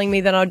or telling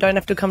me that I don't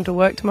have to come to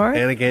work tomorrow?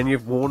 And again,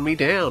 you've worn me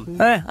down.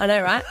 I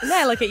know, right?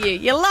 Now look at you.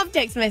 You love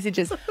text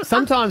messages.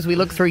 Sometimes we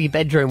look through your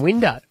bedroom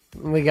window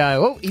and we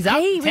go, oh, he's up,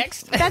 Hey,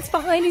 text. that's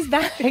behind his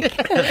back.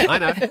 I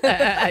know.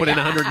 Put in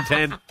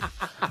 110.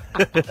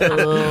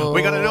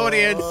 We got an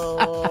audience.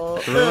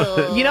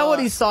 You know what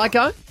is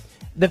psycho?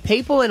 The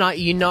people, and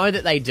you know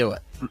that they do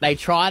it. They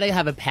try to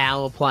have a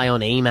power play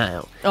on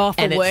email. Oh,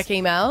 for And it's work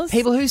emails?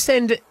 People who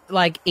send,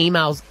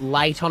 emails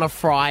late on a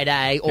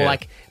Friday or, Yeah.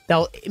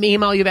 they'll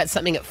email you about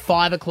something at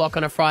 5 o'clock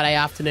on a Friday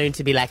afternoon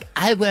to be like,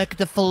 I work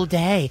the full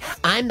day.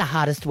 I'm the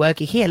hardest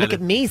worker here. Look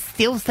at me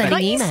still sending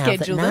Can't you emails at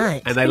schedule them?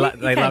 night. And they love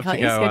to can't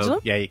you go, schedule them?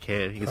 yeah, you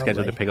can. You can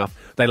schedule to ping off.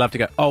 They love to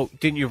go, oh,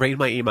 didn't you read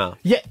my email?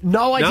 Yeah,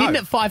 no, I No. didn't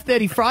at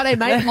 5:30 Friday,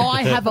 mate.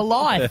 I have a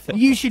life.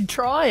 You should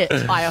try it.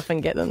 I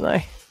often get them, though.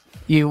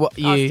 You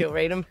I still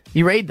read them.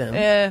 You read them?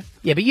 Yeah.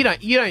 Yeah, but you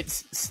don't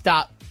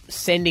start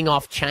sending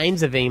off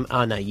chains of email.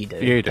 Oh, no, you do.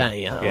 You do. Don't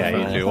you? Yeah, Oh, you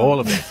right. do. All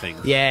of those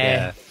things.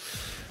 Yeah.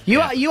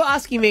 You are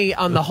asking me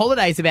on the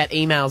holidays about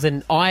emails,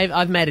 and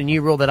I've made a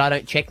new rule that I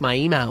don't check my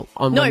email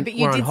on No, when but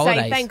you we're did on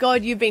holidays. say, thank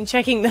God you've been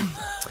checking them.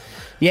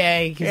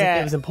 Yeah, because Yeah.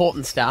 it was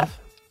important stuff.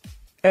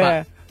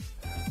 Yeah.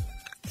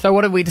 So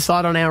what did we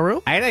decide on our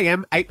rule? 8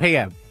 a.m., 8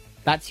 p.m.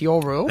 That's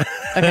your rule.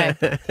 Okay.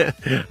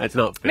 That's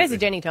not...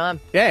 Message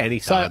anytime. Yeah,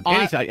 anytime. So I-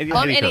 anytime.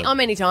 I'm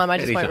anytime. I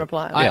just won't Anytime.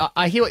 reply.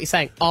 I hear what you're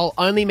saying. I'll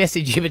only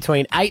message you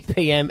between 8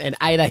 p.m. and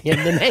 8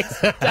 a.m. the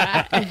next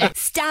day.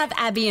 Stab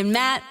Abby and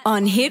Matt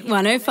on Hit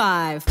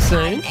 105.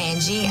 Soon.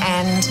 Angie,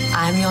 and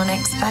I'm your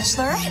next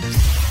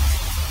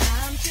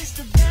Bachelorette.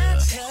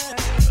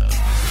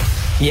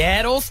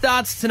 Yeah, it all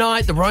starts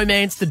tonight. The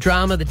romance, the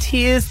drama, the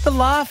tears, the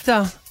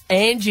laughter.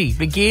 Angie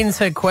begins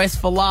her quest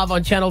for love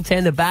on Channel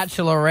 10, The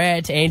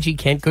Bachelorette. Angie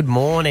Kent, good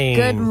morning.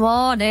 Good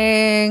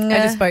morning. I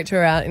just spoke to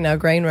her out in our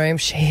green room.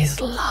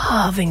 She's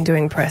loving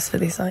doing press for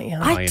this, aren't you?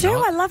 I do.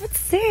 I love it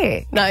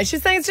sick. No,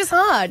 she's saying it's just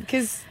hard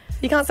because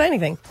you can't say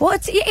anything. Well,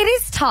 it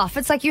is tough.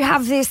 It's like you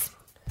have this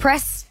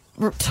press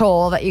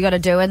tour that you got to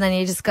do, and then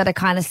you just got to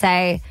kind of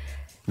say,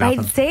 wait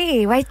and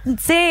see, wait and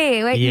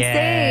see, wait and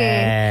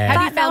see.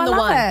 Have you found the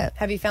one? It.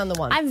 Have you found the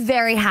one? I'm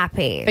very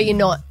happy. But you're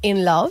not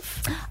in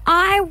love?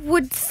 I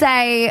would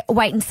say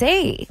wait and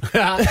see. You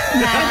did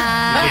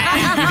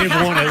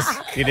warn us.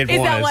 You did Is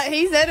warn that us. what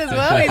he said as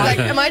well? He's like,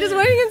 am I just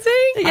waiting and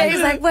seeing? Yeah,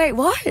 he's like, wait,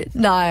 what?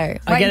 No. I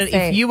get it.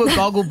 If you were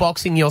goggle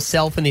boxing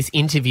yourself in this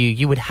interview,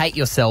 you would hate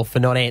yourself for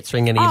not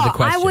answering any of the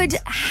questions. I would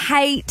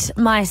hate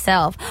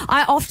myself.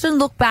 I often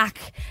look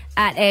back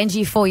at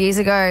Angie 4 years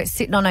ago,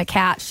 sitting on her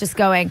couch, just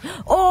going,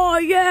 oh,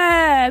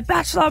 yeah,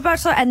 Bachelor.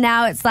 And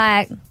now it's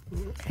like,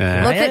 look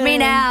at me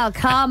now,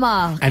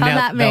 karma, And come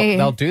now at me.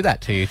 They'll do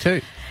that to you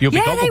too. You'll be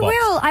Yeah, they gogglebox.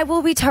 will. I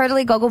will be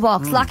totally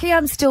gogglebox. Lucky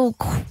I'm still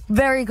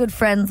very good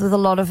friends with a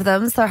lot of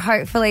them, so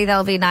hopefully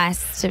they'll be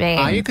nice to me.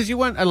 Are you? Because you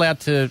weren't allowed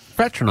to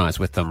fraternise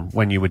with them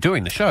when you were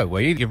doing the show,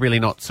 were you? You're really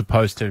not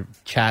supposed to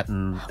chat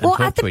and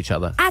talk to each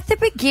other. At the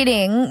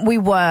beginning, we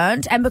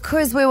weren't, and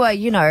because we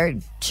were,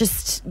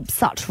 just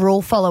such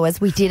rule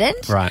followers, we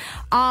didn't. Right.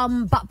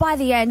 But by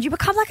the end, you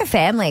become like a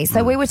family,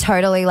 so we were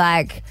totally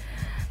like,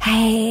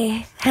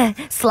 hey,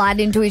 slide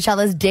into each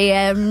other's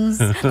DMs.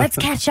 Let's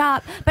catch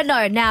up. But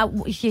no, now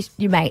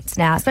you're mates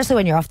now, especially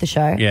when you're off the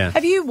show. Yeah.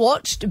 Have you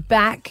watched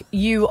back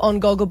you on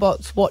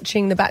Gogglebox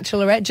watching The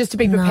Bachelorette just to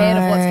be prepared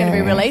of what's going to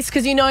be released?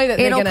 Because you know that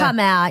It'll come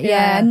out.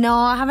 Yeah. No,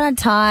 I haven't had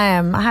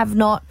time. I have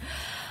not.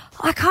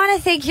 I kind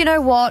of think, you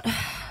know what?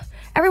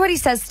 Everybody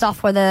says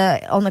stuff when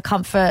they're in the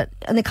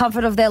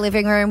comfort of their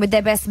living room with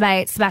their best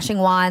mates, smashing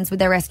wines with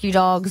their rescue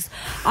dogs.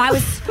 I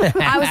was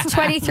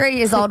 23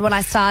 years old when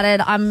I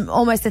started. I'm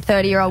almost a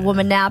 30-year-old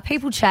woman now.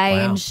 People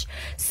change. Wow.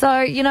 So,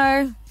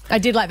 I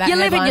did like that. You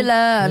live and you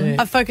learn.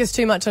 Yeah. I focused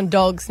too much on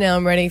dogs. Now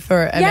I'm ready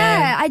for a man.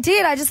 Yeah, I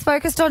did. I just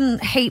focused on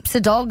heaps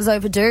of dogs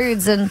over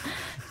dudes. And,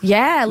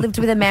 yeah, I lived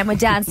with a man with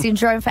Down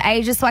syndrome for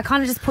ages. So I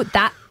kind of just put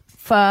that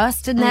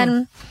first and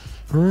then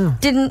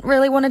didn't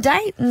really want to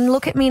date. And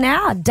look at me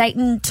now,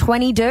 dating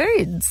 20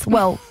 dudes.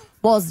 Well,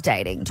 was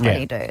dating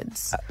 20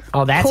 dudes.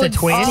 Oh, that's Could a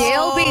twist.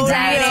 still be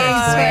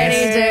That's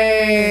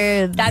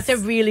dating 20 dudes. That's a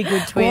really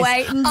good twist.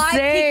 Wait and I see.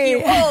 pick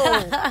you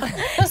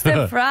all.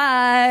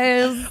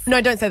 Surprise.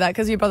 No, don't say that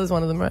because your brother's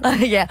one of them, right?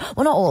 Yeah,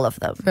 well, not all of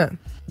them. Yeah.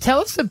 Tell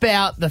us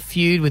about the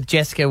feud with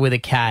Jessica with a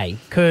K,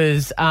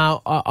 because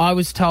I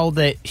was told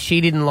that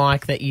she didn't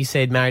like that you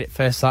said Married at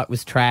First Sight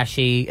was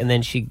trashy, and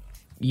then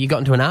you got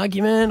into an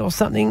argument or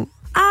something.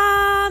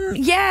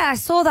 Yeah, I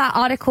saw that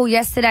article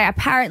yesterday.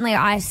 Apparently,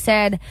 I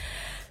said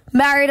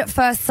Married at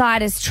First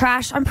Sight is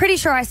trash. I'm pretty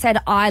sure I said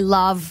I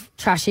love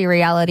trashy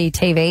reality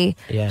TV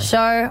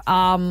show.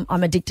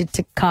 I'm addicted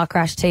to car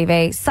crash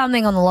TV.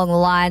 Something along the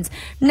lines.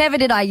 Never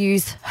did I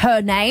use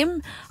her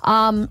name.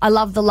 I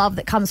love the love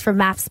that comes from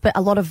maths, but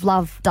a lot of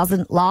love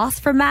doesn't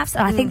last from maths.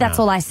 And I think that's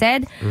all I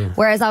said.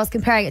 Whereas I was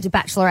comparing it to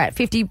Bachelorette,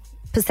 50%,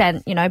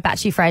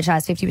 Batchy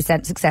franchise,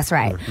 50% success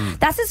rate.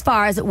 That's as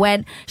far as it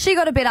went. She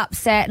got a bit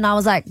upset and I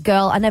was like,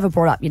 girl, I never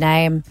brought up your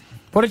name.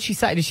 What did she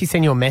say? Did she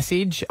send you a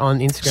message on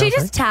Instagram? She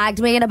just tagged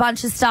me in a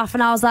bunch of stuff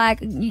and I was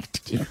like, you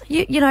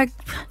don't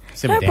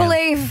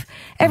believe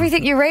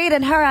everything you read.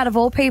 And her, out of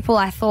all people,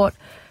 I thought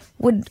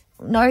would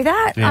know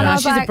that. Yeah. And I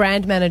was she's like, a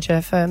brand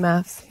manager for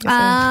maths.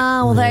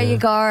 well, there you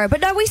go. But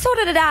no, we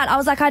sorted it out. I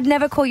was like, I'd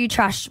never call you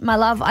trash, my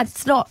love.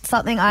 It's not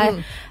something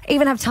I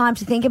even have time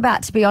to think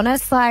about, to be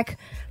honest. Like,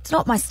 it's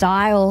not my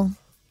style.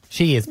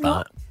 She is,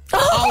 but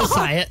I'll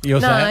say it. You'll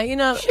say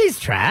it? She's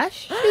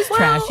trash. She's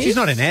trashy. She's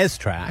not Inez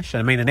trash.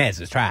 I mean, Inez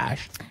is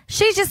trash.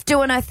 She's just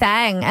doing her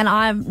thing, and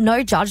I'm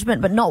no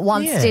judgment, but not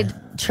once did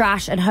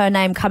trash and her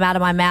name come out of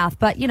my mouth.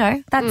 But,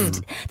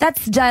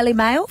 that's Daily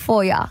Mail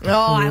for you.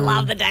 Oh, I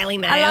love the Daily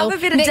Mail. I love a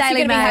bit of Next Daily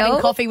you're gonna Mail. be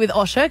having coffee with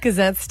Osher because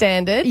that's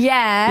standard.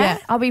 Yeah.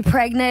 I'll be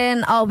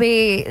pregnant. I'll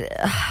be...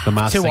 The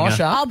Masked To Singer.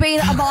 Osher. I'll be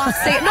a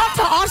masked singer. Not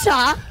to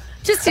Osher.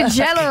 Just in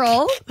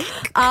general.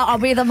 I'll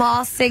be the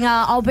masked singer.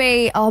 I'll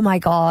be... Oh, my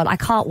God. I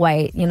can't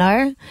wait,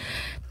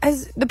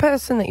 As the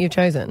person that you've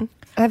chosen,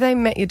 have they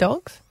met your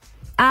dogs?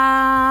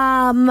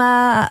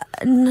 No,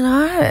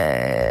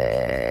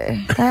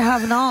 they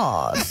have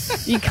not.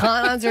 You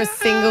can't answer a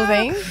single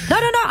thing? No,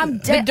 I'm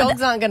The dead.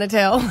 dogs aren't going to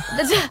tell.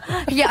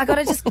 Yeah, I got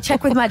to just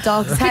check with my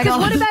dogs. Hang Because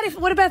on.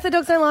 what about if the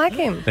dogs don't like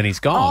him? Then he's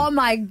gone. Oh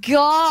my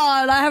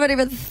God, I haven't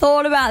even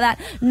thought about that.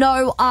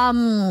 No,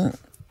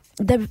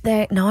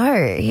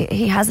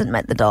 he hasn't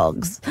met the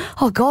dogs.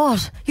 Oh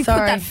God, you put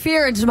Sorry. that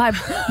fear into my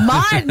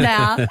mind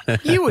now.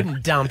 You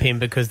wouldn't dump him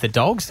because the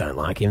dogs don't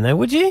like him, though,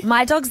 would you?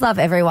 My dogs love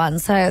everyone,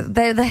 so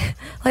they like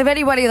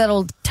anybody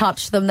that'll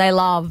touch them, they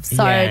love.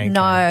 So Yeah, okay.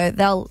 no,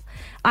 they'll.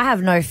 I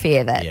have no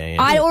fear that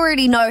I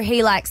already know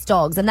he likes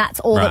dogs, and that's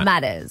all that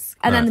matters.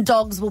 And then the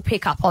dogs will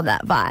pick up on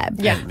that vibe.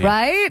 Yeah.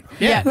 Right?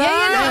 Yeah. No,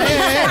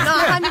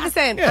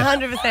 100%.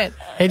 100%.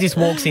 He just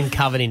walks in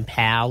covered in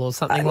Pal or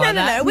something like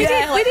that. No. We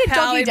did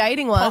doggy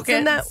dating once,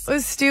 and that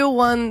was still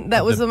one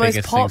that was the most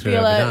biggest things we've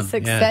ever popular done.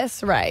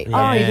 success rate.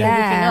 Oh,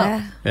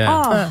 yeah.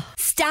 Oh.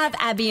 Stab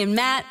Abby and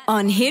Matt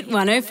on Hit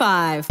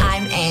 105.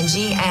 I'm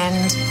Angie,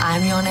 and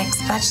I'm your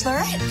next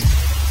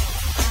Bachelorette.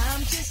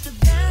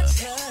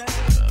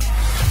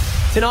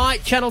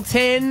 Tonight, Channel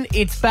 10,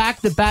 it's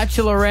back, The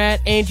Bachelorette.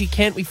 Angie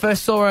Kent, we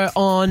first saw her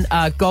on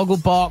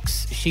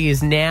Gogglebox. She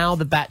is now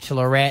The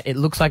Bachelorette. It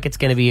looks like it's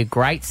going to be a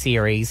great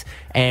series.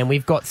 And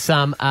we've got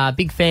some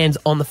big fans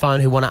on the phone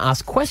who want to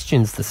ask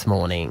questions this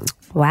morning.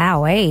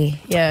 Wowee.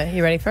 Yeah,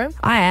 you ready for him?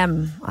 I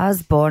am. I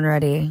was born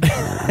ready.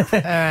 All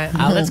right.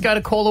 Let's go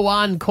to caller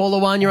one. Caller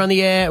one, you're on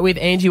the air with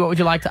Angie. What would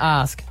you like to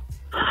ask?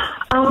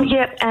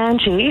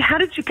 Angie, how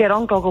did you get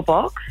on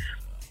Gogglebox?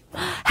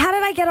 How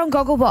did I get on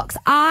Gogglebox?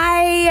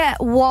 I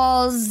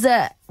was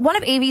one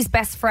of Evie's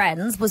best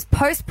friends was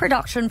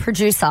post-production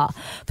producer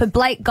for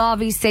Blake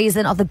Garvey's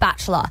season of The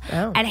Bachelor.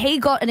 Oh. And he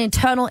got an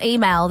internal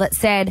email that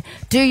said,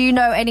 do you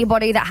know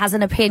anybody that has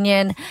an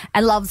opinion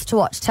and loves to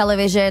watch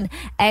television?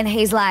 And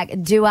he's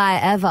like, do I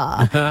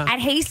ever? And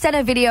he sent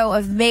a video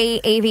of me,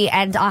 Evie,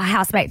 and our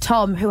housemate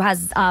Tom, who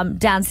has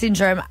Down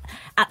syndrome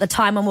at the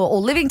time when we were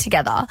all living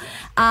together.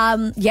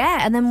 And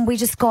then we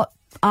just got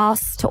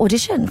asked to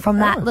audition from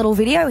that little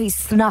video he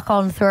snuck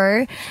on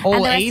through.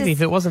 Or Evie.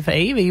 If it wasn't for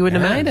Evie, you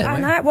wouldn't have made it. I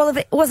know. Well, if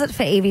it wasn't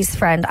for Evie's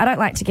friend, I don't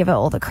like to give her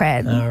all the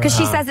cred because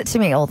she says it to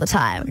me all the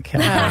time. Okay.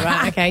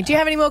 Right, okay. Do you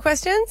have any more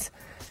questions?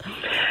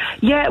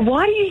 Yeah,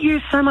 why do you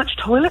use so much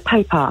toilet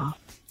paper?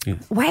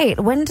 Wait,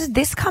 when did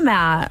this come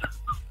out?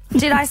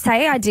 Did I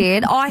say I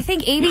did? Oh, I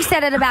think Evie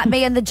said it about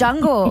me in the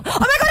jungle. Oh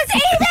my God, it's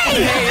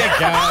Evie! There you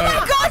go. Oh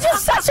my God, you're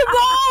such a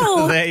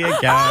mole! There you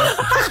go.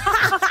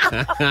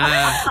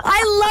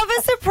 I love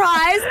a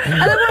surprise,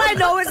 and then when I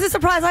know it's a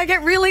surprise, I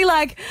get really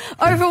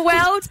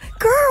overwhelmed.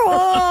 Girl,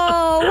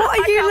 what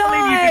are you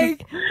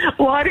like?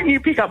 Why didn't you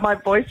pick up my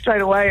voice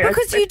straight away?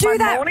 Because you do my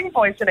that morning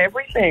voice and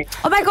everything.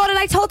 Oh my God, and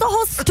I told the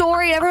whole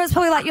story, and everyone's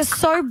probably like, you're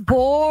so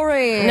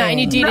boring. No, and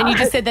you did, and you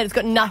just said that it's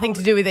got nothing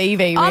to do with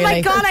Evie. Oh really.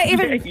 my God, I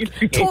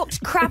even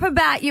talked crap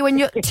about you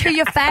and to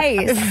your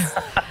face.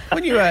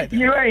 When you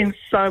were in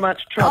so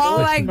much trouble.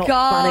 Oh my It's not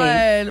God.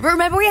 funny.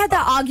 Remember we had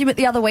that argument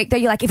the other week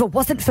that you're like, if it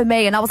wasn't for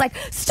me, and I was like,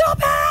 stop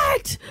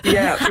it!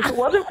 Yeah, if it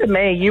wasn't for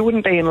me, you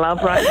wouldn't be in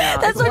love right now.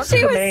 That's what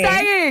she was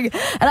saying.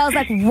 And I was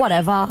like,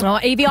 whatever. Oh,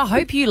 Evie, I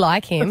hope you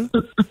like him.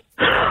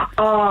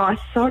 Oh,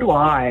 so do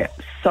I.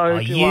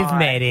 You've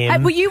met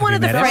him. Were you one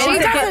of the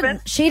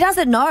friends? She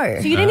doesn't know.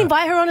 So you didn't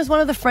invite her on as one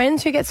of the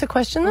friends who gets to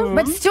question them?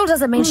 But still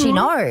doesn't mean she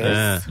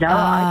knows. No,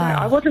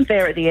 I wasn't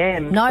there at the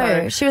end. No,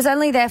 so. she was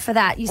only there for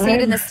that. You see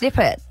it in the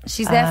snippet.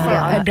 She's there for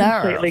I'm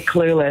her. completely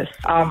clueless.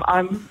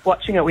 I'm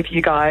watching it with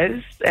you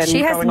guys. And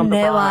She has going on the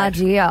no ride.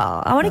 idea.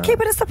 I want to keep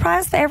it a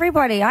surprise for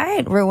everybody. I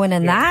ain't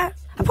ruining that.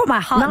 I put my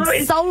heart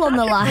and soul on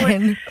the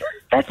line.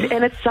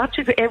 And it's such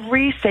a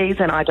every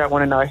season. I don't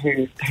want to know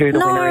who the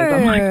winner is.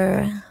 I'm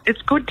like,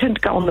 it's good to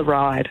go on the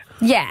ride.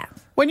 Yeah.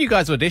 When you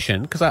guys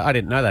auditioned, because I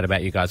didn't know that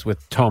about you guys,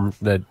 with Tom,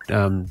 the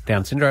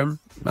Down syndrome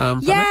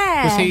fella,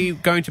 Yeah. was he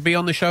going to be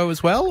on the show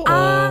as well?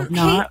 Or?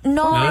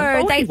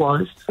 He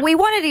was. We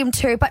wanted him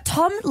to, but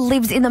Tom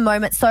lives in the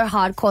moment so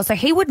hardcore, so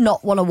he would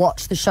not want to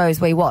watch the shows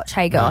we watch.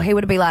 Hey girl, he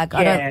would be like,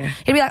 I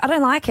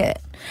don't like it.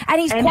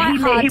 And he's quite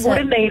hard he to... would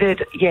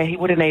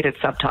have needed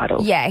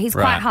subtitles. Yeah, he's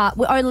quite hard.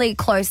 Only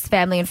close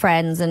family and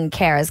friends and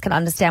carers can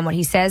understand what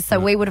he says, so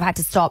we would have had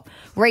to stop,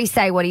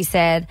 re-say what he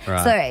said.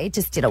 Right. So it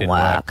just didn't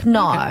work.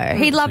 No.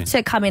 He'd love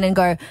to come in and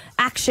go,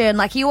 action.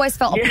 Like, he always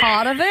felt a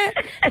part of it.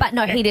 But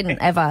no, he didn't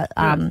ever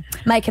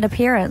make an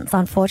appearance,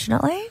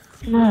 unfortunately.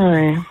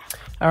 No.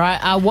 All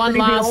right, one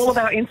last... all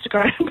about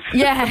Instagram.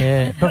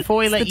 Yeah. Before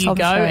we let the you Tom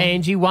go, show.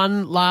 Angie,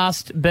 one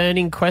last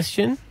burning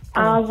question.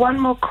 One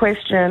more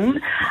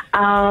question.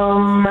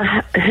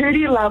 Who do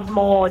you love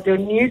more, the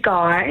new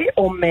guy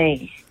or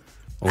me?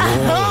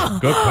 Ooh,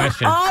 good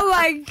question. Oh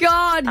my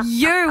God,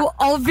 you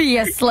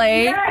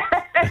obviously.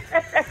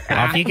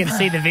 If you can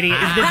see the video,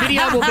 the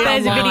video will be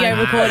There's a online.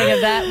 video recording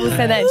of that. We'll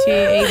send that to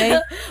you,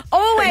 Evie.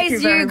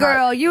 Always very you, much.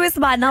 girl. You is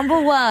my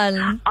number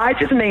one. I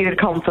just needed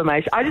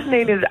confirmation. I just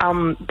needed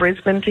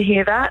Brisbane to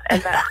hear that,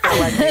 and that's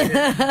all I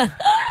needed.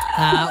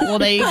 Well,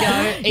 there you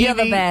go. You're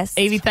the best.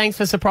 Evie, thanks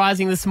for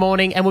surprising this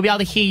morning, and we'll be able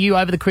to hear you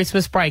over the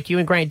Christmas break. You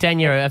and Grant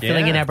Daniel are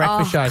filling in our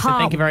breakfast show, so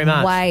thank you very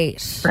much.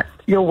 Wait.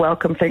 You're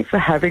welcome. Thanks for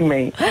having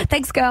me.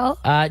 Thanks, girl.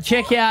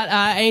 Check out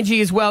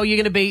Angie as well. You're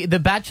going to be The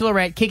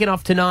Bachelorette kicking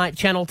off tonight,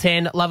 Channel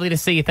 10. Lovely to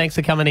see you. Thanks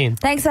for coming in.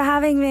 Thanks for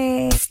having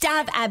me.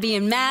 Stab Abby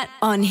and Matt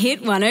on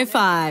Hit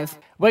 105.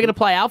 We're going to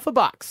play Alpha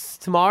Bucks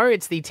tomorrow.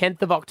 It's the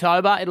 10th of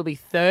October. It'll be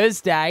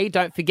Thursday.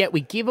 Don't forget,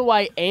 we give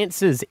away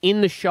answers in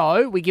the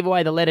show. We give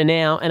away the letter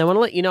now. And I want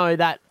to let you know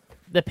that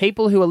the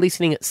people who are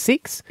listening at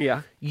 6,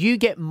 you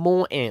get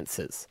more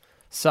answers.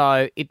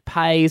 So it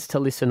pays to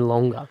listen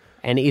longer.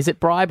 And is it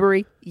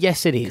bribery?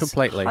 Yes, it is.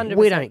 Completely. 100%.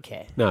 We don't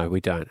care. No,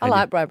 we don't. I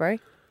like bribery.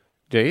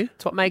 Do you?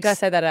 It's what makes Go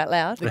say that out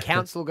loud. the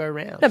council go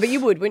round. No, but you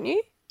would, wouldn't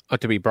you? Oh,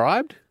 to be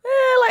bribed?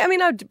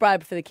 I'd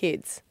bribe for the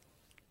kids.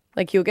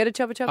 Like, you'll get a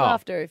chopper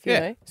after, if you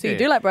know. So you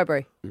do like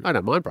bribery. I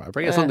don't mind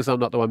bribery, as long as I'm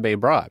not the one being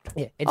bribed.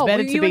 Yeah, it's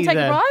better to you be would take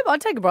the. a bribe?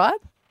 I'd take a bribe.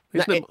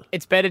 No,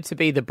 it's better to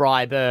be the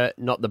briber,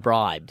 not the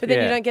bribed. But then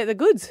Yeah. you don't get the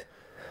goods.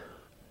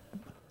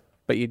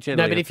 But you generally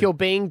No, but have if to- you're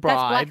being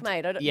bribed, That's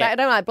blackmail. yeah, I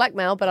don't like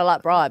blackmail, but I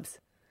like bribes.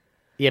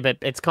 yeah, but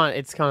it's kind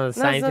of the No,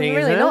 same it's thing,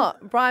 really isn't it?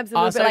 not. Bribes a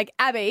little so- bit like,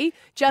 Abby,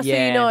 just so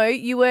Yeah. you know,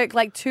 you work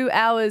like 2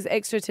 hours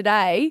extra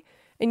today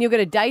and you'll get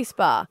a day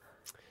spa.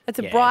 That's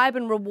a Yeah. bribe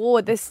and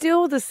reward. They're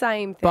still the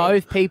same thing.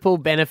 Both people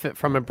benefit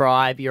from a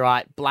bribe. You're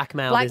right.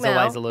 Blackmail is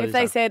always a loser. if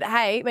they said,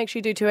 hey, make sure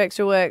you do 2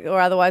 extra work or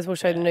otherwise we'll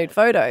show the nude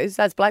photos,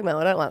 that's blackmail.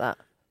 I don't like that.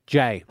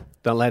 J.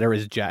 The letter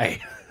is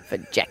J. For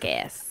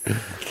jackass.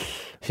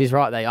 She's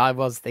right, though. I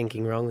was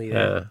thinking wrongly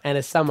there. Yeah. And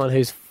as someone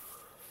who's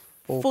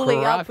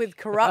Fully up with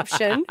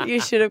corruption, you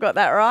should have got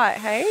that right,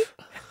 hey?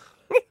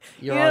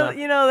 Your You know, Honour.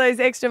 you know those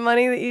extra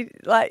money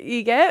that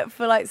you get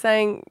for like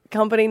saying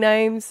company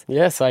names.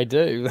 Yes, I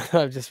do.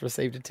 I've just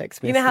received a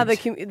text message. You know how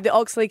the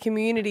Oxley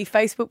Community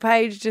Facebook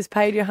page just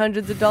paid you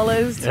hundreds of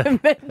dollars to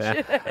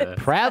mention it?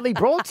 Proudly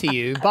brought to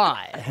you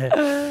by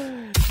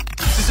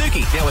Suzuki,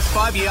 now with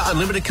 5-year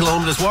unlimited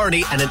kilometres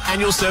warranty and an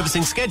annual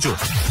servicing schedule.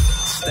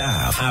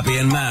 Stab Abby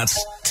and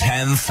Matt's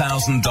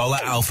 $10,000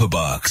 Alpha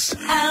Bucks.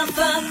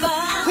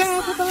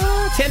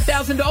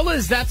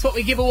 $10,000. That's what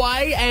we give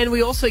away, and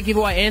we also give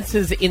away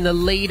answers in the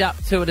lead up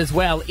to it as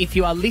well. If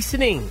you are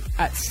listening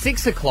at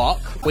 6 o'clock,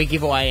 we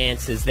give away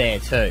answers there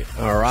too.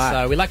 All right.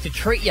 So we like to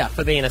treat you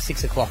for being a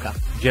 6 o'clocker.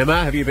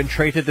 Gemma, have you been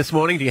treated this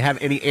morning? Do you have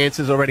any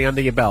answers already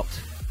under your belt?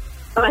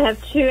 I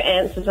have 2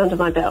 answers under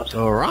my belt.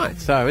 All right.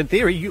 So, in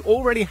theory, you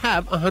already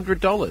have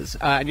 $100.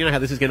 And you know how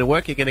this is going to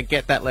work. You're going to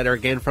get that letter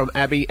again from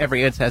Abby.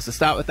 Every answer has to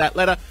start with that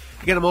letter.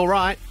 You get them all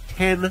right,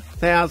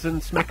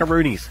 10,000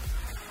 smackaroonies.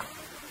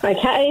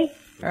 Okay.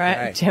 All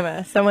right,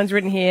 Gemma, someone's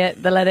written here,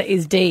 the letter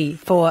is D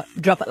for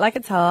drop it like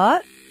it's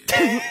hot.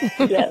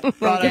 Yeah.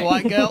 Right,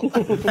 white girl.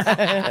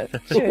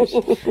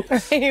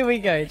 Shush. Here we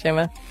go,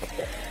 Gemma.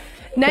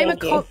 Name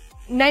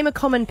a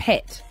common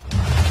pet.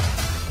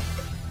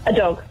 A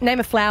dog. Name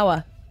a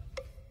flower.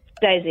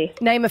 Daisy.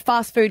 Name a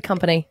fast food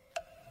company.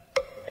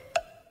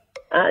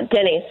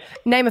 Denny's.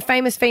 Name a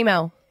famous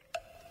female.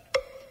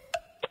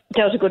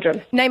 Delta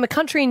Goodrum. Name a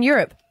country in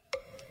Europe.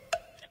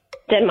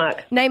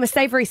 Denmark. Name a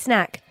savoury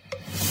snack.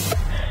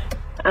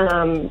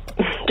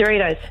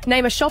 Doritos.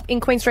 Name a shop in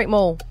Queen Street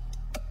Mall.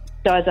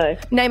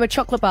 Daiso. Name a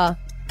chocolate bar.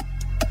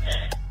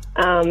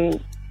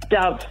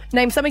 Dove.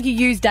 Name something you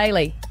use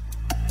daily.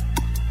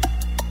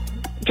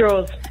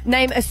 Drawers.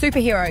 Name a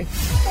superhero.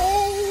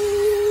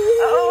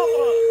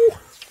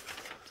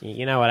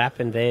 You know what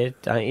happened there,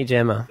 don't you,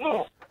 Gemma?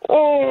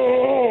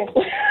 Oh.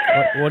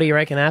 What do you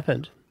reckon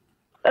happened?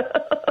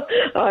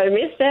 I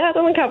missed out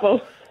on a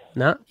couple.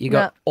 No, you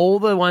got all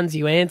the ones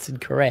you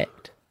answered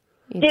correct.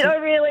 Did I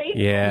really?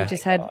 Yeah. You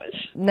just had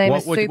name a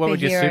superhero. What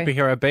would your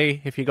superhero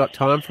be if you got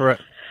time for it?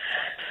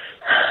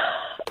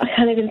 I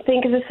can't even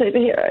think of a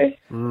superhero.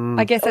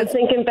 I guess I'm that's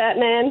thinking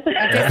Batman.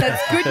 I guess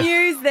that's good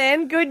news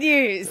then. Good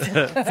news.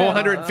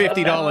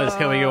 $450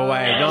 coming your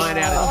way. 9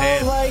 out of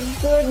 10. Oh my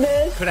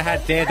goodness. Could have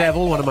had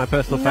Daredevil, one of my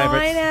personal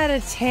favourites. 9 out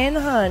of 10,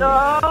 hon.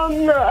 Oh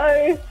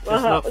no. It's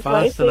not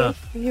fast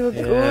enough. You were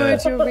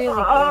good. You were really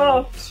good.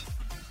 Oh,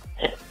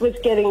 was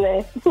getting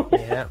there.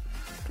 Yeah.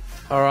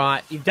 All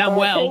right, you've done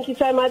well. Thank you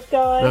so much,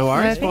 guys. No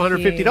worries. No,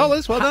 thank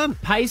 $450. Well done.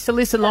 Pays to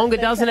listen longer,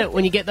 doesn't it,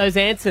 when you get those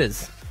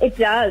answers? It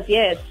does,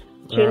 yes.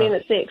 Tune in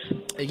at 6.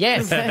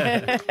 Yes.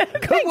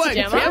 Good work,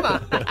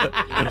 Gemma.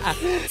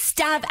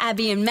 Stab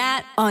Abby and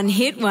Matt on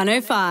Hit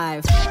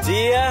 105.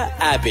 Dear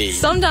Abby.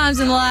 Sometimes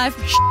in life,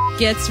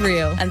 gets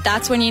real, and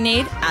that's when you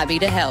need Abby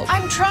to help.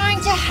 I'm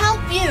trying to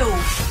help you.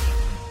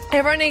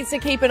 Everyone needs to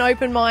keep an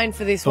open mind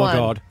for this Oh, one.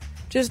 God.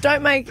 Just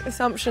don't make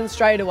assumptions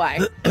straight away.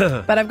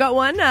 But I've got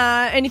one.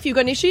 And if you've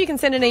got an issue, you can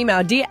send an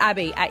email. Dear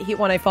Abby at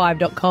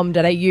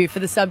hit105.com.au. For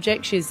the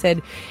subject, she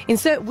said,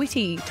 insert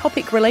witty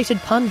topic-related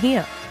pun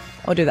here.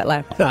 I'll do that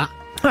later. All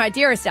right,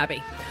 dearest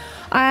Abby.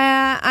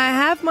 I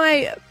have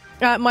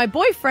my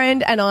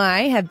boyfriend and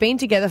I have been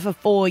together for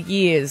 4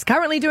 years.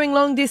 Currently doing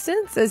long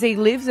distance as he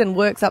lives and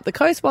works up the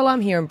coast while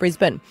I'm here in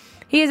Brisbane.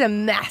 He's a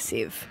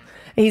massive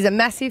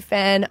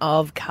fan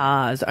of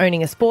cars,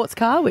 owning a sports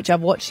car, which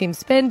I've watched him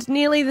spend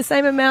nearly the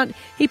same amount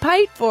he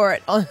paid for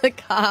it on the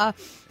car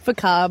for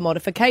car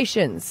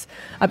modifications.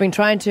 I've been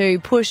trying to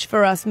push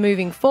for us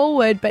moving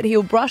forward, but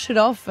he'll brush it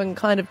off and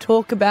kind of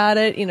talk about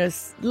it in a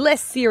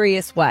less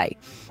serious way.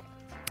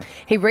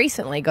 He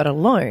recently got a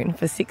loan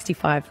for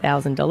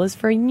 $65,000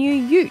 for a new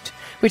ute,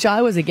 which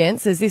I was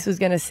against as this was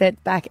going to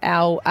set back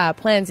our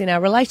plans in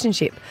our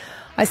relationship.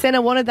 I said I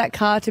wanted that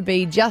car to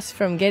be just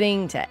from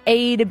getting to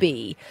A to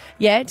B.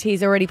 Yet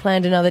he's already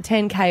planned another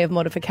 10K of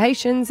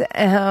modifications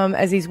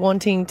as he's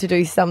wanting to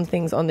do some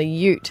things on the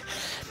ute,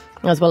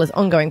 as well as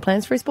ongoing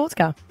plans for his sports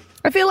car.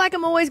 I feel like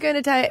I'm always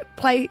going to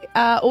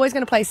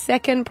play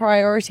second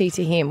priority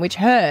to him, which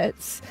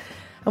hurts,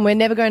 and we're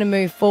never going to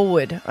move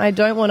forward. I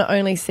don't want to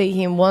only see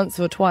him once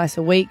or twice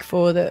a week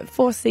for the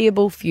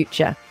foreseeable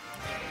future.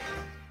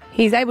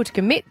 He's able to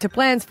commit to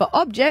plans for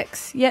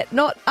objects, yet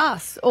not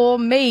us or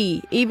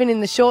me, even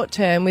in the short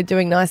term with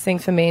doing nice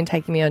things for me and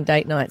taking me on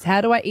date nights.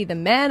 How do I either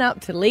man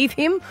up to leave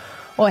him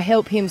or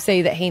help him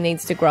see that he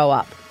needs to grow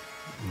up?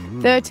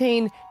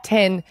 13,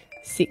 10,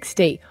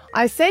 60.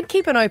 I said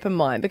keep an open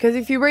mind, because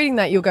if you're reading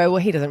that, you'll go,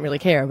 well, he doesn't really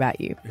care about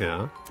you.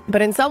 Yeah.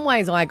 But in some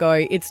ways I go,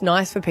 it's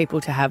nice for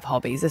people to have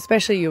hobbies,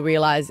 especially you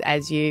realise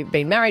as you've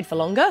been married for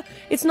longer,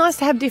 it's nice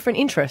to have different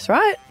interests,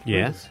 right?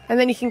 Yes. And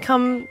then you can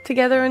come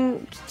together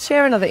and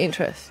share another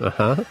interest.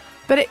 Uh-huh.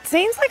 But it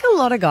seems like a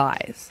lot of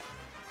guys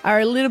are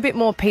a little bit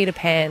more Peter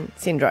Pan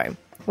syndrome,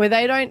 where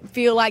they don't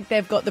feel like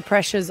they've got the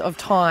pressures of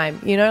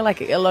time. You know, like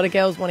a lot of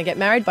girls want to get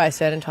married by a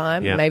certain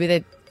time. Yeah. Maybe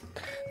their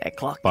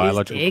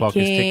biological clock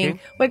is ticking.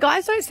 Where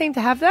guys don't seem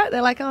to have that.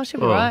 They're like, oh, she'll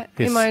be right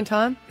in my own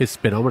time. His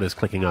speedometer's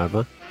clicking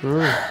over.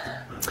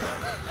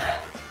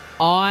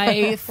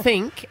 I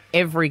think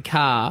every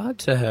car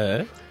to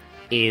her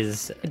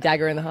is a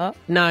dagger in the heart.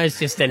 No, it's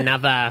just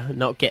another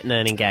not getting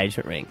an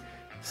engagement ring.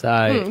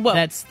 So well,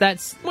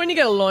 that's when you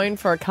get a loan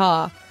for a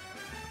car.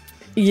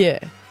 Yeah.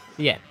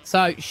 Yeah.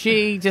 So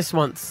she just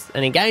wants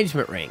an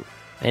engagement ring,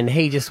 and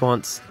he just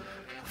wants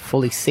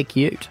fully sick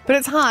ute. But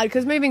it's hard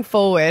because moving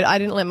forward, I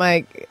didn't let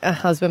my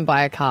husband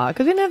buy a car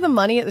because we didn't have the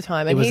money at the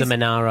time. And It was a he's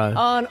Monaro.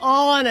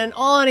 on and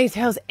on. He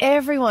tells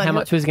everyone. How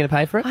much was he going to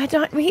pay for it? I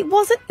don't. It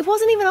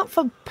wasn't even up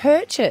for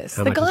purchase.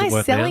 How The much is guy it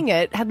worth selling now?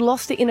 it had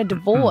lost it in a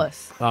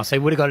divorce. Oh, so he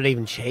would have got it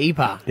even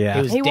cheaper. Yeah.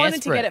 He was He wanted to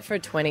desperate. get it for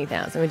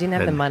 20,000. We didn't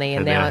have the And- money,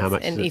 and and now now how it's,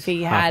 much and is if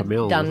he it? Half a had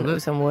mil, done wasn't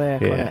it? some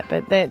work on Yeah. it,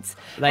 but that's.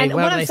 Where what do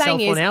I'm they sell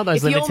saying for is, now,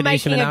 those if you're limited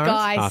edition making a Monaros?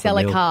 guy Half a sell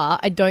a mil. car,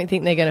 I don't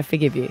think they're going to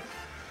forgive you.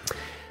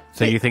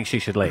 So you think she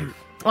should leave?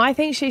 I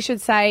think she should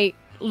say,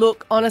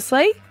 look,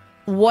 honestly,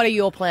 what are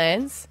your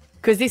plans?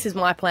 Because this is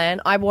my plan.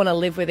 I want to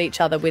live with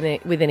each other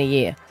within a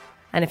year.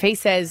 And if he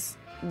says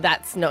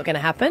that's not going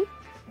to happen,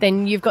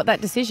 then you've got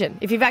that decision.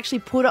 If you've actually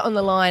put it on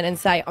the line and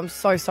say, I'm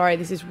so sorry,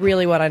 this is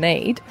really what I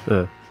need,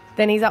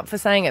 then he's up for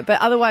saying it. But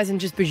otherwise, and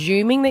just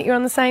presuming that you're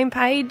on the same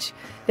page,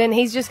 then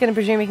he's just going to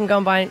presume he can go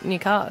and buy new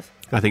cars.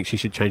 I think she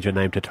should change her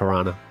name to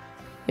Tirana.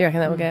 You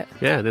reckon that will get?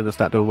 Yeah, then they'll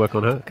start doing work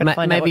on her. find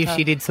out Maybe what if car.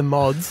 she did some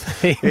mods.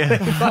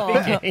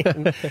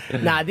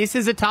 Nah, this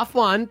is a tough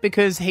one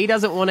because he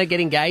doesn't want to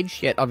get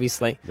engaged yet,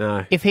 obviously.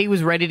 No. If he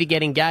was ready to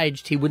get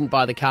engaged, he wouldn't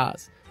buy the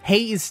cars.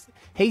 He's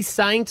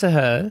saying to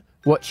her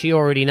what she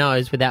already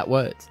knows without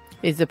words.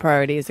 Is the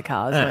priority is the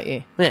cars, not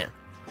you. Yeah.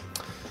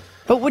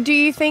 But do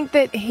you think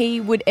that he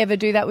would ever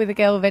do that with a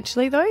girl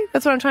eventually, though?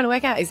 That's what I'm trying to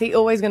work out. Is he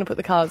always going to put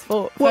the cars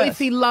for? Well, first? if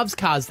he loves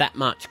cars that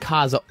much,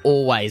 cars are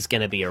always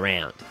going to be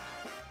around.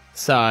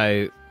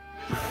 So,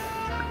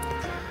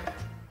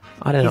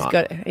 I don't know.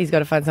 He's got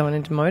to find someone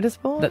into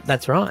motorsport.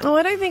 That's right. Oh,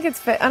 I don't think it's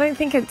fair. I don't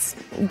think it's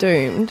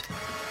doomed.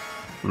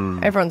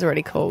 Everyone's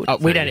already called. Oh,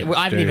 I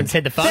haven't even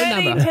said the phone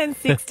 13 number. 10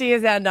 60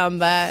 is our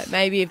number.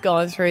 Maybe you've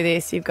gone through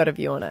this. You've got a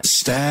view on it.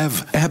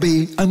 Stav,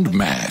 Abby, and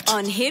Matt.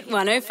 On Hit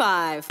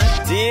 105.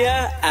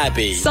 Dear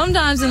Abby.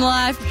 Sometimes in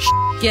life,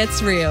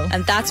 gets real.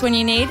 And that's when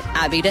you need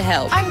Abby to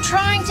help. I'm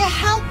trying to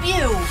help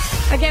you.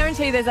 I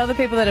guarantee there's other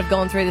people that have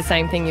gone through the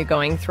same thing you're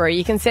going through.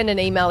 You can send an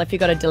email if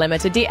you've got a dilemma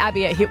to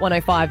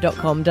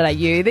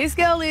dearabby@hit105.com.au. This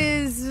girl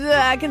is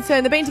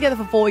concerned. They've been together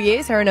for 4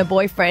 years, her and her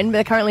boyfriend, but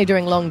they're currently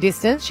doing long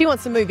distance. She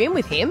wants to move in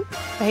with him.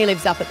 He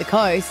lives up at the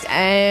coast,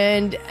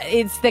 and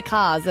it's the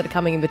cars that are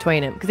coming in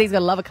between him because he's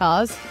got a love of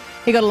cars.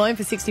 He got a loan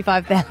for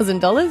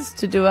 $65,000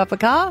 to do up a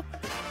car.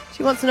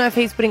 She wants to know if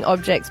he's putting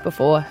objects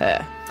before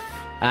her.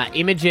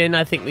 Imogen,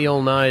 I think we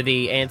all know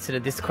the answer to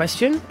this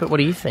question, but what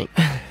do you think?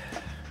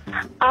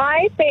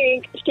 I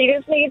think she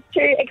just needs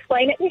to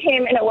explain it to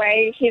him in a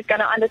way he's going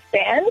to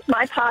understand.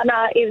 My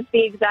partner is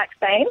the exact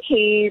same.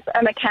 He's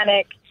a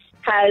mechanic,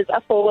 has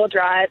a four-wheel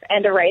drive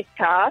and a race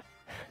car.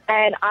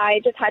 And I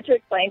just had to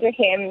explain to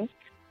him,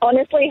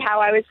 honestly, how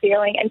I was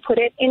feeling and put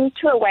it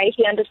into a way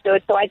he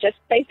understood. So I just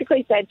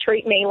basically said,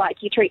 treat me like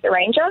you treat the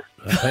Ranger.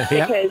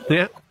 Because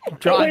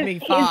Drive me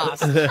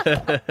fast. No,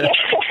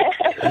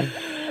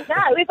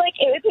 it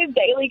was his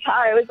daily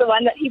car. It was the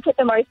one that he put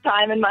the most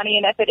time and money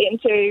and effort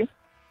into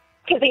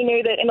because he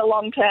knew that in the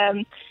long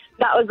term,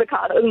 that was the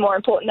car that was more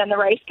important than the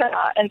race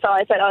car. And so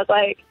I said, I was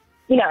like,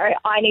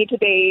 I need to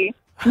be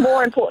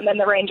more important than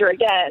the Ranger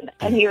again.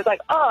 And he was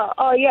like,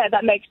 oh yeah,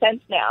 that makes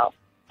sense now.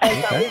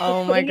 And so it was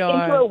just putting it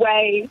into a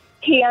way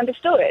he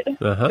understood.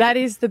 That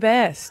is the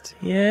best.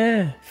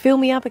 Yeah. Fill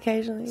me up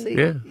occasionally.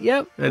 Yeah.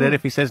 Yep. And then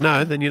if he says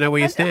no, then you know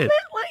where you stand.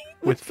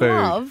 With food.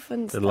 love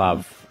and stuff.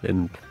 love.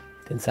 And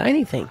didn't say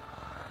anything.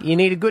 You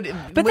need a good...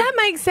 But that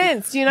makes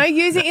sense,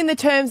 use it in the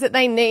terms that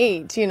they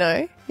need,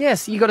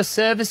 Yes, you got to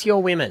service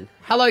your women.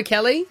 Hello,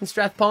 Kelly in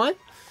Strathpine.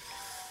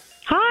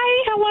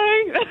 Hi,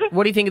 hello.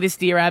 What do you think of this,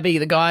 dear Abby,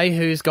 the guy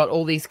who's got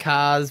all these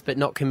cars but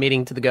not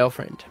committing to the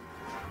girlfriend?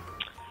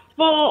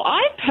 Well,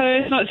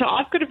 so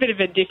I've got a bit of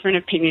a different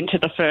opinion to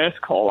the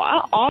first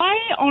caller. I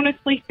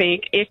honestly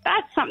think if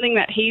that's something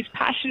that he's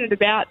passionate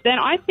about, then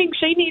I think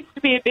she needs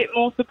to be a bit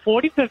more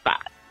supportive of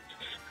that.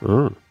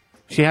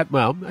 She had,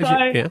 Yeah,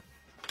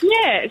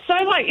 so,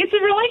 it's a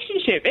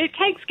relationship. It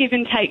takes give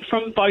and take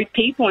from both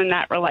people in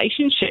that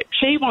relationship.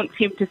 She wants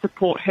him to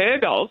support her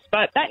goals,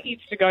 but that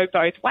needs to go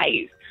both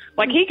ways.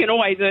 He can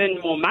always earn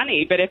more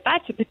money, but if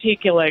that's a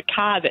particular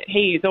car that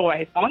he's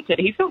always wanted,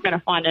 he's not going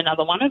to find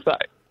another one of those.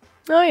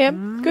 Oh, yeah.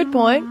 Good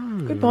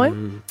point. Good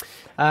point.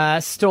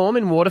 Storm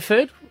in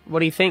Waterford, what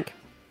do you think?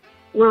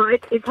 Well,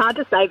 it's hard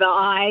to say, but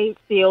I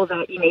feel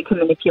that you need to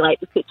manipulate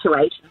the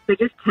situation. So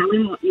just tell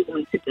him what you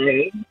want to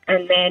do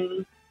and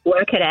then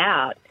work it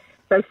out.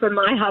 So for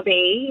my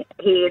hubby,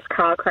 he is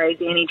car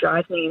crazy and he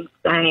drives me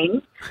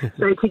insane.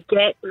 So to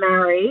get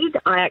married,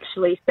 I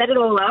actually set it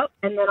all up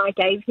and then I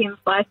gave him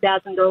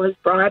 $5,000,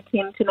 bribed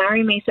him to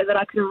marry me so that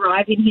I could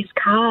arrive in his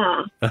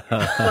car.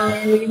 So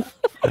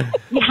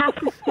you have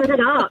to set it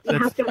up. You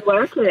have to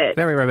work it.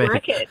 Very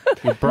romantic. Work it.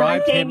 You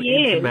bribed 19 him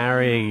years. into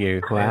marrying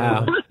you.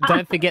 Wow.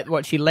 Don't forget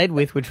what she led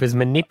with, which was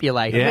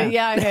manipulating.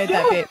 Yeah, I heard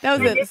that bit. That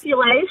was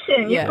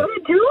manipulation. Yeah. You've got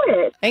to do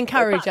it.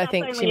 Encourage, I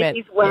think she meant.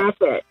 He's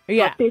worth it.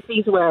 Yeah. If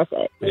he's worth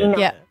it. You know?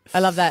 Yeah, I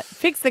love that.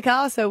 Fix the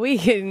car so we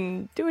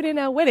can do it in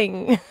our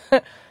wedding.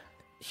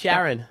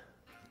 Sharon.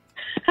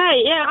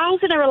 Hey, yeah, I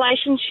was in a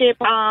relationship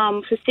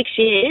for 6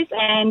 years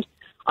and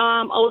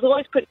I was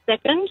always put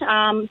second.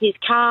 His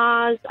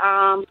cars,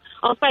 I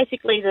was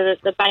basically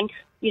the bank,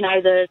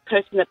 the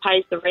person that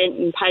pays the rent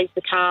and pays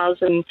the cars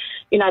and,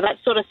 that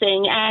sort of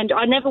thing. And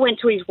I never went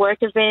to his work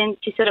events.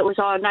 He said it was,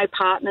 no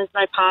partners.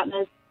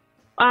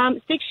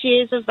 6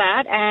 years of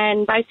that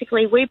and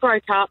basically we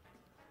broke up.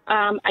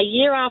 A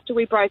year after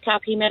we broke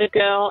up, he met a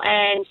girl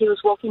and he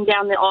was walking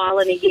down the aisle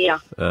in a year.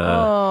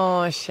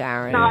 Oh,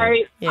 Sharon.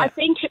 So I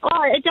think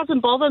it doesn't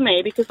bother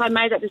me because I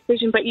made that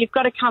decision, but you've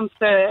got to come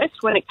first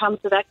when it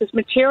comes to that because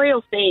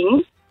material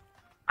things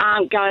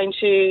aren't going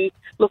to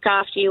look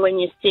after you when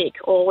you're sick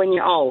or when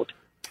you're old.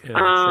 So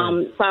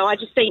I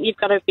just think you've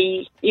got to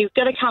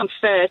come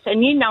first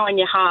and you know in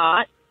your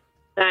heart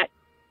that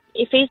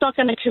if he's not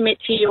going to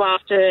commit to you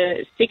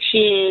after 6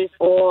 years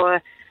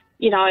or,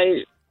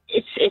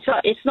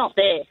 it's not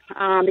there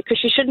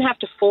because you shouldn't have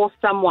to force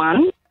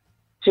someone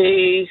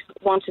to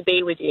want to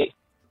be with you,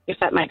 if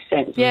that makes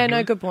sense. Yeah,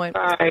 no, good point.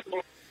 So,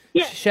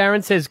 yeah.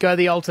 Sharon says go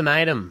the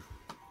ultimatum.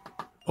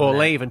 Or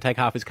leave and take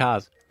half his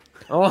cars.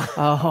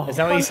 Oh. Is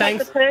that what you're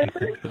saying?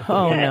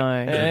 Oh,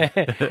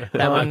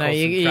 no.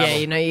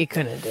 You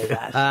couldn't do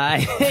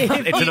that.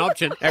 It's an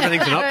option.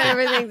 Everything's an option.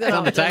 Everything's an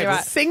on the option. table. You're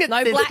right. Sing it,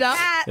 no sister.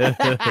 black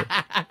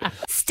cat.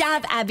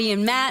 Stab Abby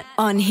and Matt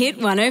on Hit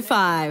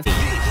 105.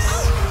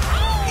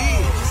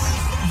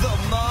 The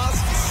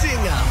Masked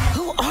Singer.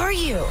 Who are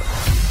you?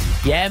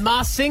 Yeah,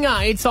 Masked Singer.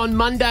 It's on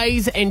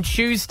Mondays and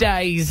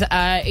Tuesdays.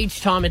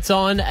 Each time it's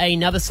on,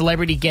 another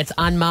celebrity gets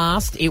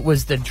unmasked. It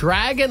was the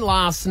Dragon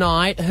last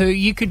night, who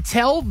you could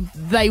tell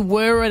they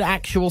were an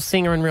actual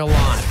singer in real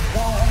life.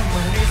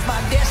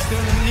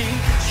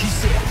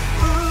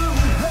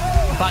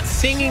 But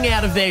singing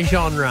out of their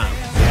genre.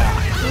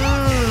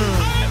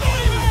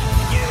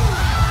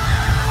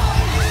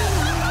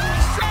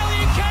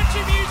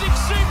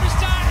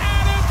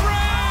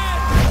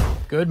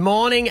 Good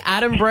morning,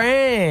 Adam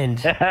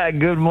Brand.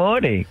 Good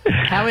morning.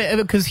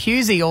 Because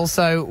Husey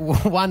also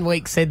 1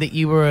 week said that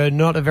you were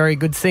not a very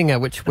good singer,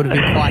 which would have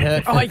been quite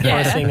hurtful for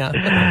a singer.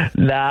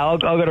 No, I've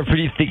got a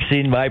pretty thick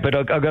skin, mate. But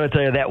I've got to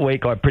tell you, that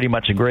week I pretty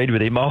much agreed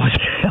with him. I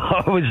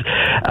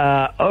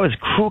was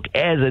crook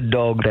as a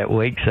dog that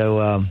week.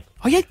 So.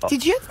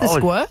 Did you have the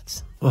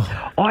squirts?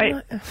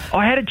 I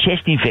had a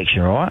chest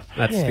infection, right?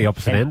 That's the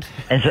opposite end.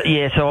 And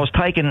so I was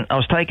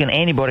taking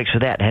antibiotics for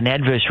that. Had an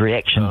adverse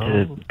reaction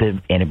to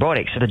the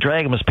antibiotics. So the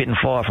dragon was spitting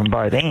fire from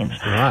both ends.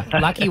 Right.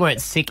 Lucky you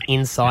weren't sick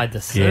inside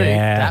the suit.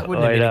 Yeah, That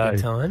wouldn't have been a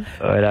good time.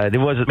 I know. There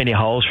wasn't many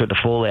holes for it to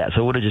fall out,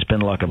 so it would have just been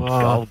like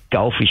a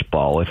goldfish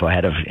bowl if I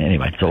had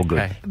anyway, it's all good.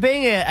 Okay.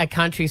 Being a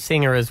country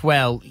singer as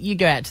well, you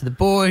go out to the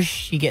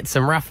bush, you get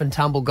some rough and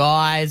tumble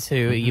guys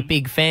who are your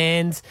big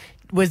fans.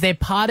 Was there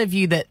part of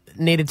you that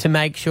needed to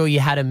make sure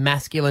you had a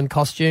masculine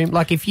costume?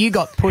 Like if you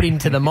got put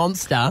into the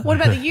monster. What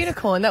about the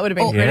unicorn? That would have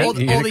been great. Or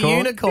the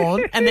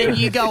unicorn. And then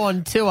you go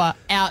on tour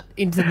out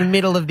into the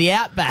middle of the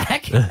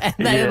outback and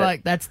they're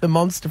like, that's the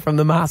monster from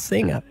The Masked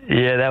Singer.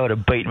 Yeah, that would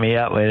have beat me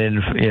up. And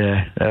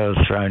that was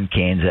throwing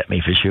cans at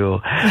me for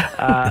sure.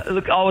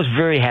 Look, I was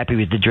very happy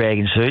with the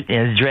dragon suit.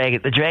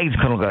 The dragon's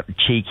kind of got a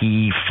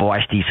cheeky,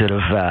 feisty sort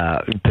of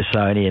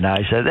persona,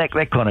 so that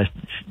kind of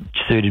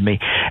suited me.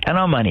 And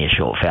I'm only a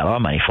short fella.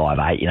 I'm only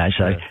 5'8",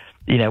 so...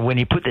 when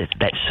you put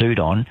that suit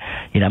on,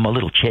 my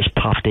little chest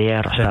puffed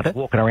out. I started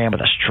walking around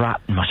with a strut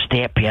and my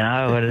step,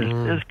 and it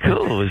was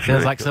cool.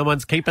 Sounds like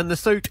someone's keeping the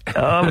suit.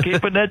 I'm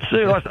keeping that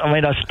suit.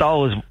 I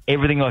stole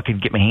everything I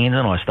could get my hands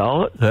on. I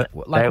stole it.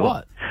 Like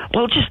what?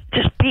 Well, just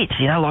bits,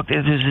 you know,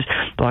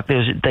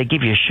 they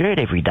give you a shirt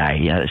every day,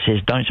 you know, that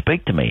says "Don't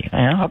speak to me." You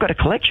know, I've got a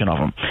collection of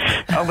them.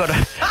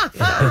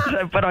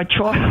 But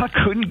I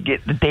couldn't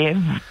get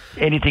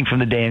anything from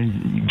the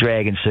damn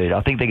dragon suit.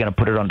 I think they're going to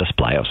put it on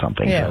display or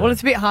something. Yeah, well,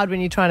 it's a bit hard when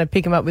you're trying to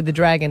pick them up with the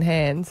dragon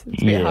hands.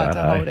 It's a bit hard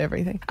to hold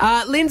everything.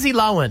 Lindsay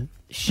Lohan,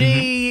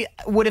 she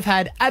would have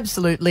had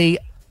absolutely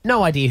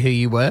no idea who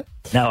you were.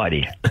 No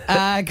idea.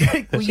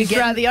 She's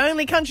the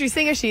only country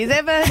singer she's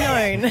ever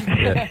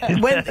known.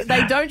 When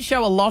they don't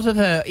show a lot of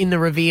her in the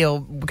reveal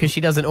because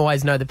she doesn't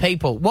always know the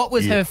people. What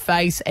was her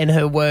face and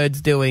her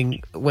words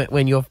doing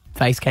when your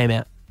face came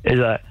out? It's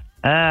like,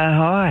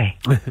 hi.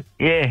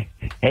 Yeah,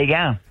 how you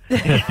going? You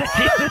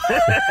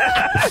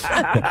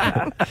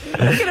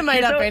could have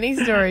made up any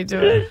story to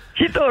her.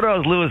 She thought I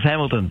was Lewis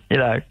Hamilton, you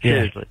know,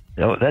 seriously.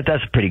 Oh, that's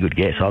a pretty good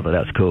guess. I thought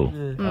that was cool.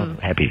 I'm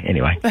happy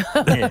anyway.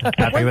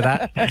 Happy with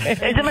that?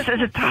 It's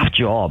a tough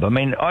job. I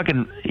mean,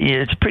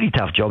 it's a pretty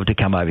tough job to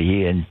come over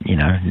here and, you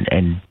know,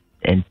 and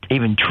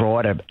even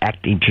try to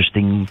act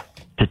interesting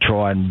to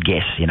try and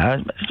guess, you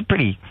know.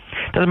 It's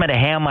doesn't matter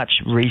how much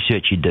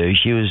research you do,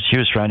 she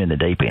was thrown in the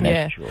deep end,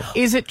 that's for sure.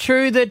 Is it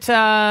true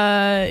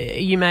that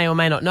you may or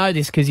may not know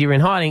this because you were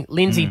in hiding,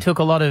 Lindsay took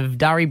a lot of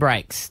durry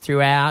breaks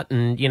throughout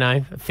and, you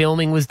know,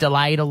 filming was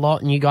delayed a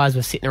lot and you guys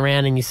were sitting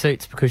around in your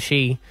suits because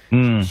she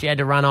had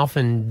to run off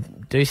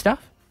and do stuff?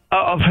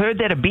 I've heard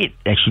that a bit,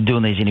 actually,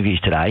 doing these interviews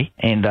today,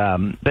 and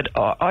but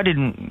I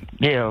didn't.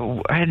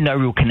 Yeah, I had no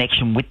real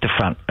connection with the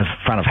front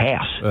of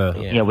house.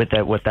 You know, with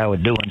what they were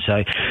doing.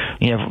 So,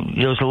 you know,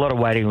 there was a lot of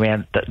waiting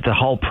around. The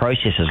whole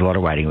process is a lot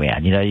of waiting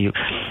around. You know,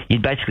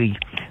 you'd basically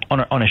on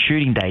a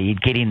shooting day,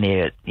 you'd get in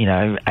there at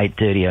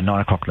 8:30 or 9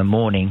 o'clock in the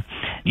morning.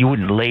 You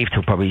wouldn't leave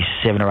till probably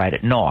 7 or 8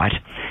 at night,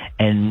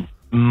 and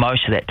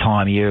most of that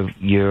time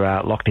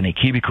you're locked in a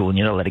cubicle and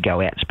you're not allowed to go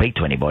out and speak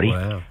to anybody.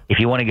 Wow. If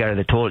you want to go to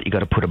the toilet, you've got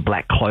to put a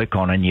black cloak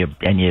on and your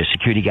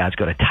security guard's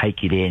got to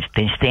take you there and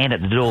then stand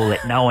at the door,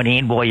 let no one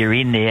in while you're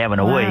in there having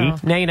a wee.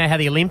 Now you know how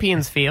the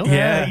Olympians feel.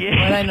 Yeah.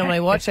 Well, they normally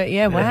watch it.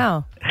 Yeah,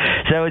 wow.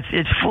 So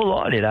it's full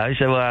on, you know.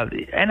 So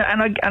and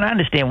I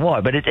understand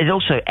why, but it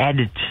also adds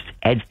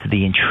to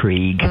the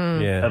intrigue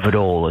of it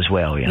all as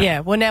well. You know? Yeah.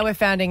 Well, now we're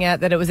finding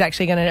out that it was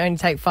actually going to only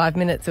take 5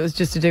 minutes. It was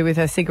just to do with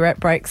her cigarette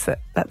breaks.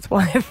 That's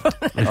why.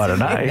 I don't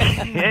know.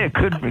 Yeah, it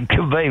could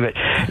be, but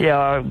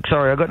yeah.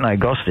 Sorry, I got no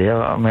goss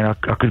there. I mean, I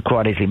could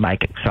quite easily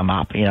make some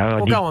up. You know.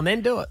 Well, go on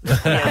then, do it.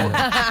 Well,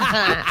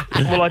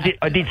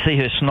 I did see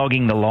her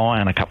snogging the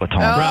lion a couple of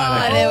times.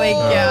 Oh, there we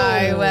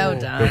go. Well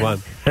done. Good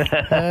one.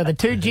 The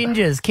two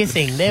gingers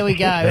kissing. There we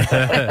go.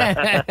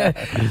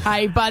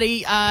 Hey,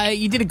 buddy,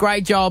 you did a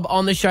great job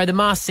on the show. The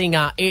Masked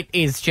Singer,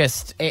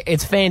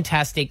 it's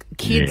fantastic.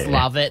 Kids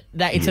love it.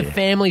 It's a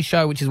family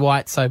show, which is why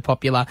it's so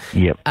popular.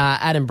 Yep.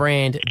 Adam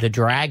Brand, the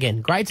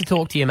Dragon. Great to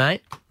talk to you,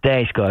 mate.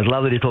 Thanks, guys.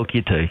 Lovely to talk to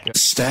you too.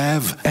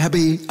 Stav,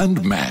 Abby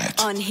and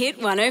Matt. On Hit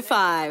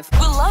 105. Will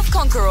love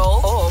conquer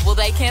all, or will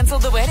they cancel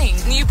the wedding?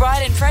 New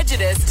Bride and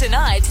Prejudice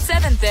tonight,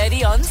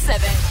 7:30 on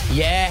 7.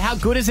 Yeah, how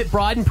good is it,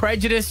 Bride and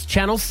Prejudice,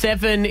 Channel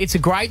 7? It's a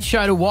great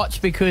show to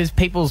watch because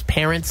people's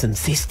parents and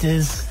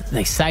sisters,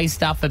 they say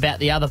stuff about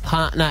the other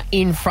partner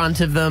in front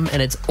of them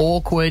and it's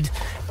awkward.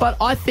 But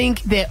I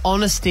think their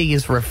honesty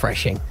is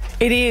refreshing.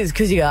 It is,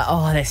 because you go,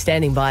 oh, they're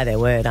standing by their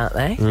word, aren't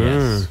they?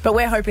 Yes. But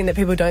we're hoping that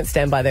people don't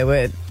stand by their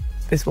word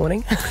this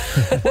morning.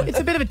 Well, it's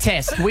a bit of a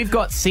test. We've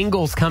got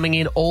singles coming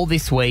in all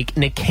this week.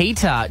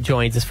 Nikita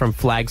joins us from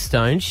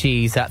Flagstone.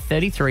 She's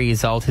 33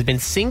 years old, has been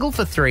single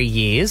for 3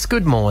 years.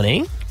 Good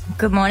morning.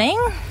 Good morning.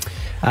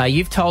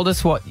 You've told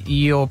us what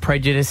your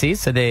prejudice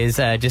is, so there's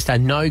just a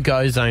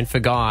no-go zone for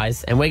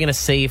guys, and we're going to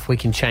see if we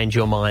can change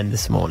your mind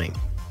this morning.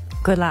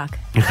 Good luck.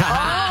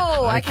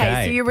 Oh,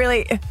 okay. So you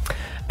really...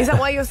 Is that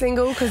why you're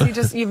single?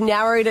 Because you've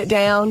narrowed it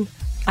down?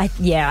 I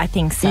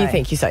think so. You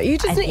think so?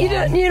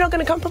 You're not going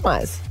to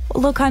compromise?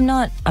 Look, I'm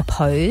not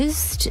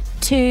opposed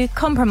to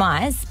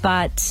compromise,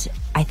 but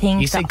I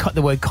think... You said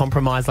the word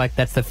compromise like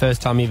that's the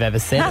first time you've ever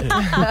said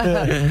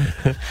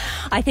it.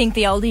 I think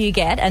the older you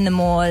get and the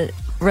more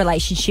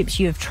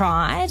relationships you've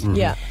tried,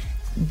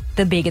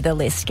 the bigger the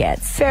list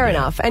gets. Fair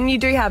enough. And you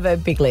do have a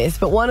big list,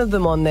 but one of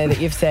them on there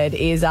that you've said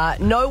is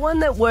no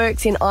one that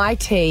works in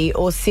IT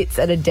or sits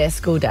at a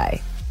desk all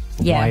day.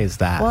 Yeah. Why is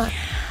that? What?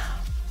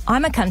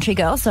 I'm a country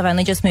girl, so I've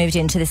only just moved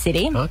into the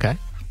city. Okay.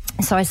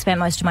 So I spent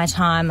most of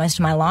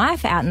my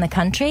life out in the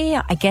country.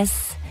 I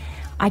guess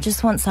I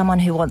just want someone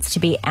who wants to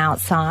be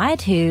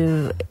outside,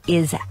 who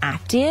is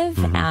active.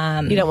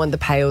 Mm-hmm. You don't want the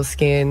pale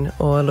skin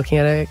or looking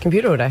at a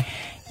computer all day.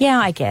 Yeah,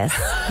 I guess.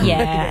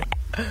 Yeah.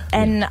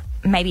 And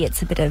maybe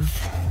it's a bit of...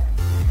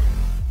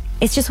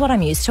 It's just what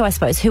I'm used to, I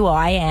suppose, who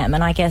I am,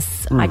 and I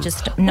guess I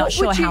just not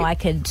sure how I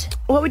could...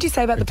 What would you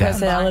say about the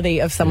personality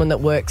of someone that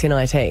works in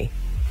IT?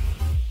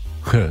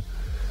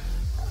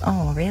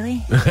 Oh,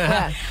 really?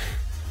 Yeah.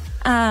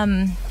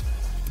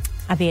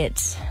 A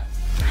bit...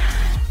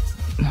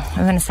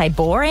 I'm going to say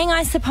boring,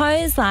 I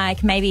suppose.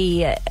 Like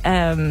maybe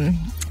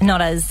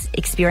not as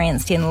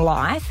experienced in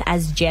life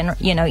as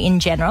in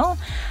general.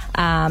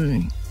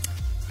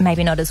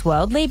 maybe not as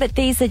worldly, but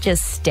these are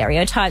just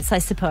stereotypes, I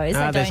suppose.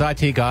 There's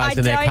IT guys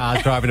in their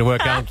cars driving to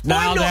work. I'm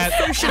not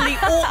socially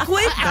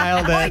awkward.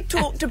 Nailed it. I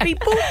talk to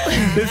people.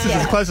 This is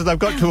as close as I've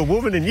got to a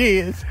woman in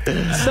years.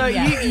 So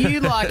you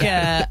like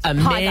a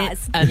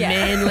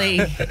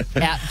manly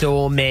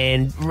outdoor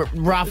man,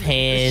 rough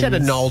hands. Shed a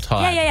knoll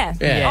type.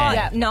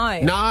 Yeah. Oh, no.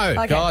 No,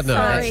 Okay, God, no.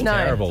 sorry. That's No.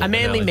 terrible. A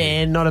manly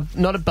man, not a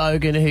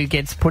bogan who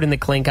gets put in the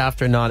clink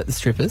after a night at the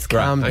strippers.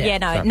 Calm down.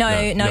 Yeah,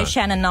 no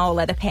Shannon Knoll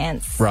leather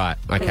pants. Right,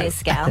 okay. With his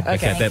scowl.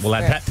 Okay, we'll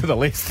add that to the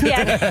list.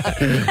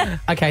 Yeah.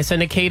 Okay, so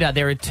Nikita,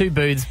 there are 2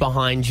 booths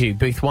behind you.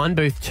 Booth 1,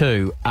 booth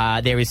 2.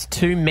 There is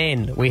 2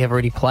 men we have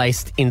already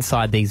placed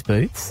inside these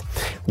booths.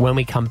 When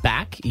we come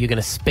back, you're going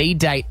to speed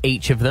date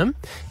each of them,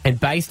 and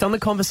based on the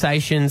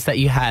conversations that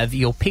you have,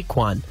 you'll pick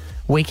one.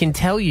 We can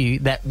tell you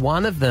that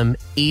one of them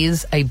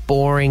is a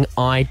boring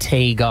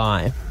IT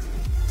guy.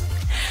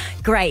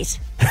 Great.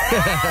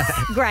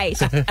 Great.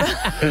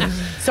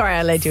 Sorry,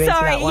 I led you into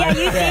that one. Yeah,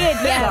 you did.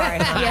 Yeah. Sorry.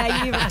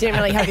 Yeah, you Didn't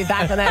really have your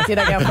back on that, did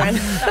I,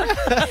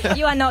 girlfriend?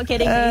 You are not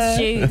getting these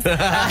shoes.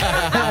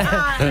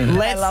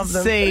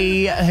 Let's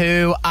see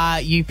who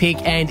you pick,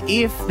 and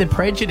if the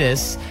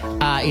prejudice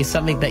is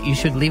something that you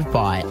should live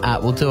by.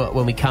 We'll do it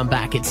when we come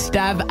back. It's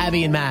Stav,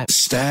 Abby and Matt.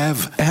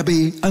 Stav,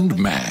 Abby and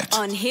Matt.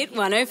 On Hit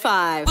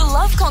 105. Will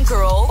love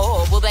conquer all,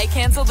 or will they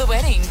cancel the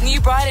wedding?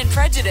 New Bride and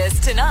Prejudice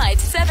tonight,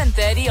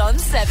 7:30 on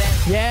 7.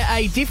 Yeah,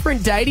 a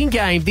different dating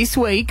game. This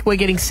week, we're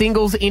getting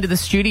singles into the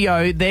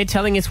studio. They're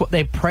telling us what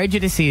their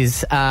prejudice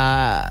is.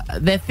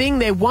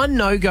 Their one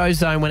no-go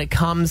zone when it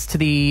comes to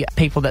the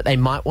people that they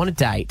might want to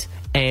date.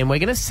 And we're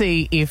going to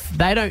see if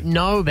they don't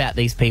know about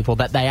these people,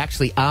 that they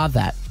actually are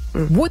that.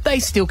 Would they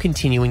still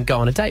continue and go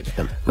on a date with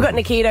them? We've got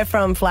Nikita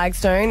from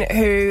Flagstone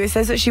who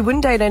says that she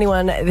wouldn't date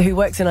anyone who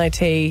works in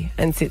IT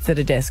and sits at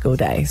a desk all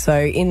day. So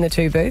in the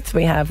 2 booths,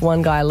 we have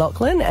one guy,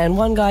 Lachlan, and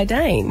one guy,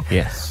 Dane.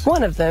 Yes.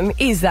 One of them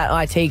is that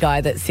IT guy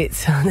that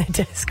sits on the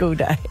desk all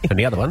day. And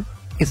the other one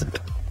isn't.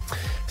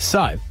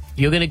 So,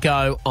 you're going to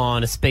go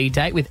on a speed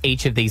date with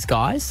each of these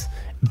guys.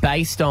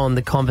 Based on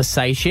the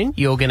conversation,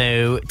 you're going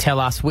to tell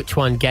us which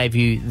one gave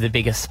you the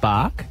biggest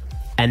spark.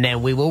 And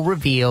then we will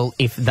reveal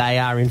if they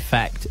are, in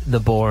fact, the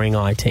boring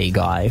IT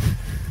guy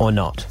or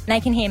not. They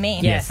can hear me.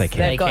 Yes, they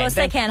can. Of course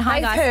they can. Hi,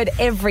 guys. I've heard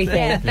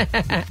everything.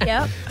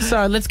 Yep.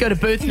 So let's go to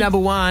booth number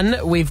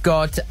 1. We've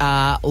got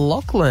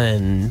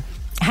Lachlan.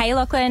 Hey,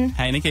 Lachlan.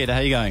 Hey, Nikita. How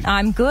you going?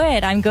 I'm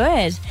good.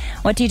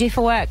 What do you do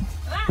for work?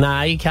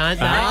 No, you can't.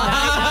 No.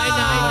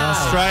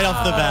 Straight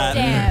off the bat.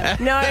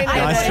 Damn.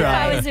 Nice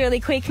try. I was really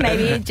quick.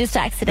 Maybe just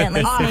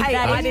accidentally sneak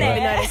that I in didn't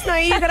even there. notice. No,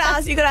 you got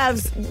to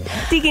ask,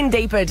 dig in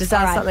deeper, just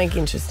ask something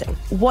interesting.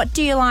 What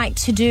do you like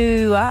to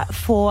do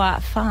for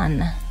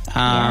fun?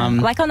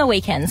 Like on the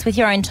weekends with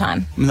your own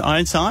time? My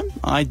own time?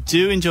 I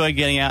do enjoy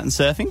getting out and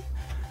surfing.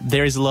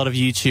 There is a lot of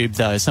YouTube,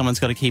 though. Someone's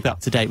got to keep up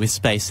to date with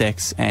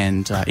SpaceX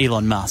and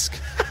Elon Musk.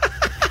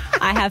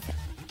 I have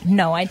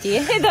no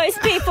idea who those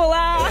people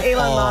are. Elon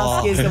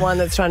Musk is the one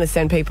that's trying to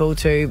send people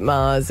to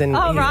Mars, and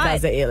he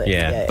does it.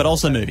 Yeah, but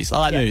also movies. I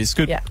like movies.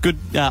 Good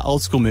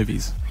old school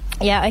movies.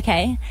 Yeah,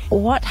 okay.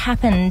 What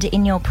happened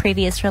in your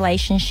previous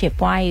relationship?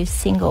 Why are you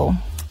single?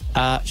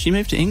 She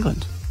moved to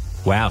England.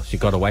 Wow, she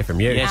got away from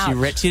you.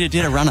 Yeah, she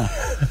did a runner.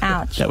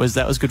 Ouch. That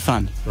was good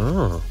fun.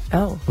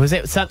 Oh. Was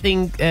it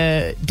something,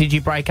 did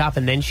you break up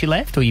and then she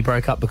left, or you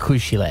broke up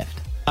because she left?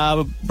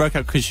 We broke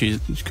up because she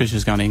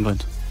was going to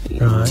England.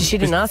 Right. She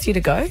didn't ask you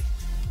to go?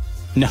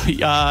 No,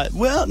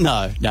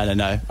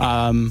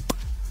 no.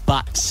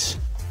 But...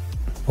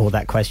 Oh,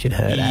 that question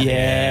hurt.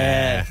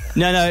 Yeah.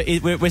 No,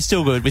 we're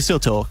still good. We still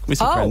talk. We're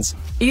still friends.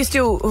 Are you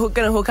still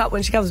going to hook up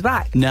when she comes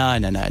back? No,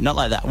 not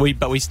like that.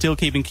 But we still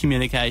keep in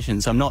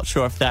communication, so I'm not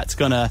sure if that's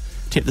going to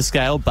tip the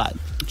scale, but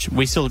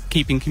we still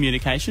keep in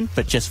communication,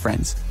 but just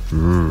friends.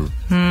 No,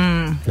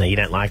 you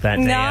don't like that,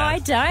 do No, you? I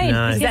don't.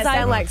 No. Does that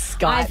sound like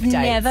Skype I've dates?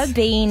 never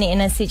been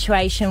in a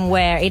situation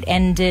where it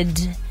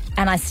ended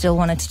and I still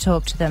wanted to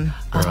talk to them.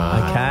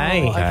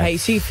 Okay,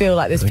 so you feel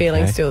like there's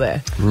feelings still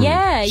there?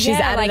 Yeah, She's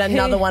added like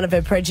another one of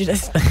her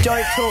prejudice.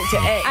 Don't talk to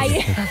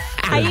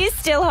ex. Are you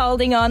still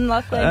holding on,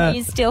 Lachlan? Are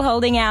you still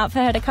holding out for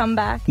her to come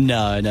back?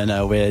 No.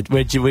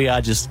 We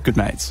are just good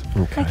mates.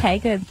 Okay,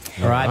 good.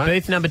 All right,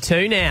 booth number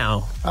 2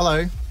 now.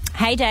 Hello.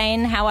 Hey,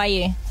 Dane, how are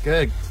you?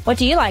 Good. What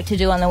do you like to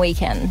do on the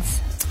weekends?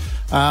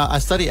 I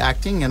study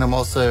acting and I'm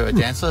also a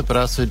dancer, but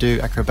I also do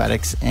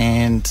acrobatics,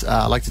 and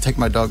I like to take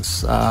my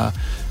dogs, on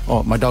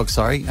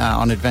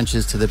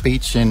adventures to the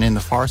beach and in the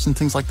forest and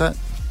things like that.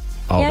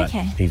 Yeah,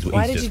 okay.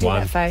 Why did you do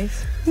that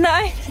face? No,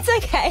 it's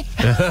okay.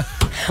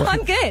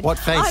 I'm good. What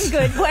face? I'm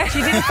good.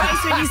 She did a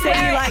face when you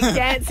said you like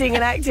dancing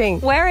and acting.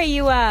 Where are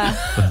you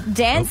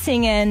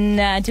dancing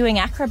and doing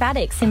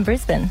acrobatics in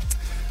Brisbane?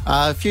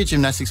 A few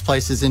gymnastics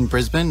places in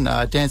Brisbane,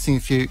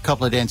 dancing a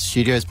couple of dance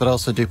studios, but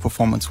also do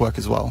performance work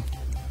as well.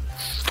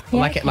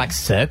 Like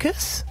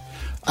circus?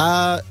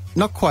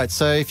 Not quite.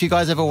 So if you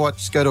guys ever go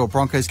to a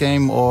Broncos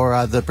game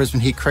or the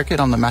Brisbane Heat cricket,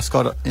 I'm the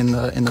mascot in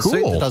the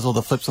suit that does all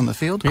the flips on the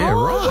field. Yeah,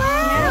 right.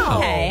 Wow.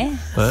 Okay.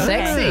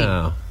 Sexy.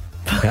 Wow.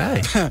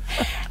 Okay.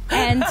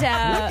 And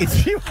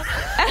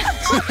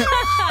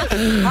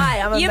Hi,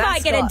 I'm a You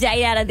might get a mascot.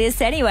 date out of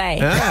this anyway.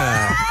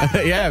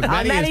 Yeah, Maddie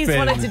has Maddie's been-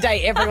 wanted to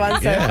date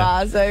everyone so Yeah.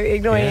 far, so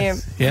ignore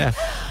him. Yeah.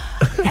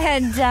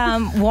 And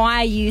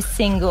why are you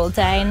single,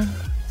 Dane?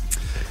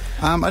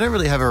 I don't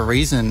really have a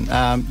reason.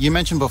 You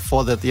mentioned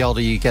before that the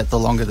older you get, the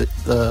longer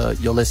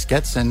your list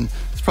gets, and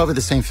it's probably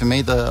the same for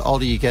me. The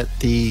older you get,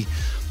 the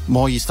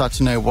more you start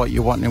to know what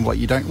you want and what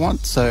you don't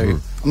want. So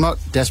I'm not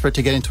desperate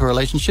to get into a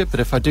relationship, but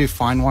if I do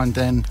find one,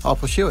 then I'll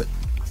pursue it.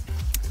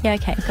 Yeah,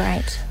 okay,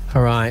 great.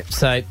 All right,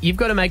 so you've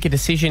got to make a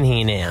decision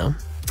here now.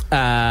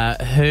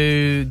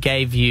 Who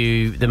gave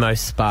you the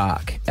most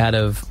spark out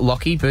of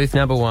Lockie, booth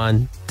number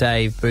 1,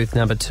 Dave, booth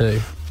number 2?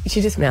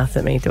 She just mouthed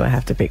at me. Do I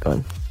have to pick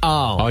one?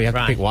 Oh, you have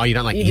to pick why you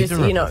don't like either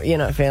of them. You're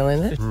not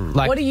feeling it.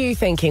 Like- What are you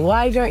thinking?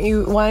 Why aren't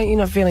you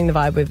not feeling the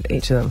vibe with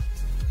each of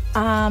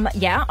them?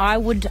 Yeah, I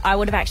would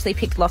have actually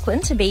picked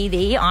Lachlan to be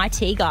the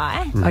IT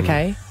guy.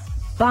 Okay.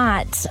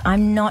 But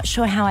I'm not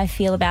sure how I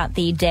feel about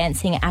the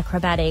dancing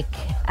acrobatic.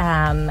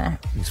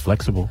 He's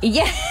flexible.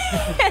 Yeah.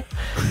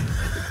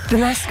 The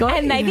mascot.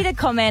 And maybe the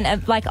comment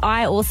of, like,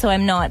 I also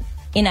am not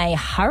in a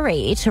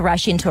hurry to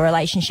rush into a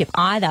relationship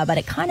either, but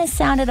it kind of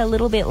sounded a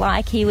little bit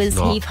like he was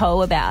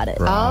heave-ho about it.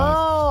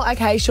 Oh,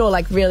 okay, sure.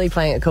 Like really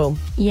playing it cool.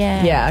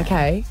 Yeah. Yeah,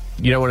 okay.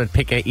 You don't want to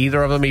pick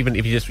either of them, even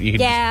if you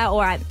could. Yeah, all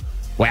right.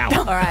 Wow.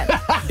 All right.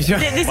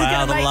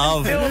 Wow, the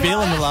love.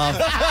 Feeling the love.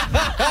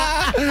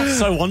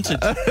 So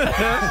wanted.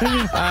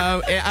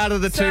 Out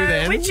of the two,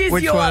 then, Which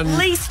is your one?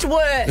 least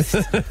worst?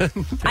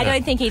 I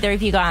don't think either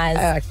of you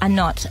guys are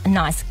not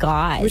nice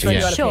guys. Which one for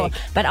you gotta sure.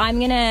 pick? But I'm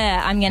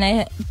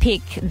gonna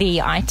pick the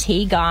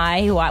IT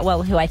guy who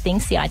I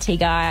think's the IT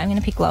guy. I'm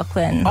gonna pick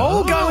Lachlan.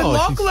 Oh, go with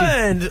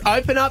Lachlan.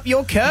 Open up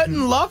your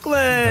curtain, Lachlan.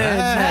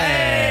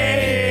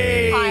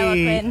 Hey. Hi,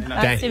 Lachlan.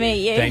 Nice to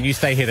meet you. Dan, you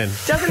stay hidden.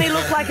 Doesn't he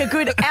look like a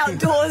good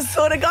outdoors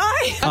sort of guy?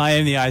 I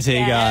am the IT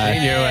guy. I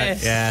knew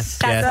it. Yeah.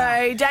 So,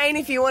 Dane,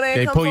 if you want to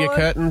Yeah, come pull your forward.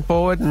 curtain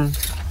forward and.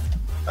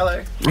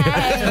 Hello.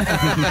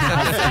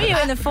 I saw you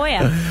in the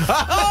foyer.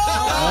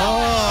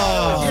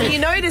 So you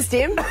noticed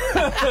him?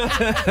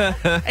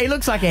 He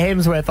looks like a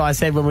Hemsworth, I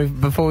said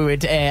before we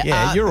went to air.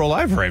 Yeah, you're all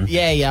over him.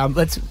 Yeah. You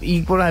want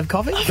to have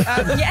coffee?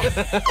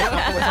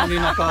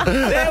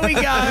 There we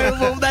go.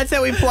 Well, that's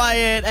how we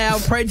play it. Our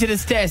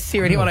prejudice test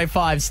here at Hit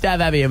 105. Stav,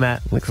 Abby and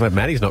Matt. Looks like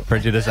Maddie's not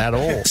prejudiced at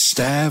all.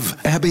 Stav,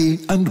 Abby,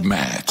 and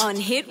Matt. On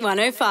Hit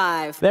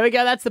 105. There we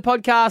go. That's the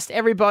podcast.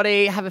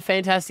 Everybody, have a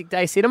fantastic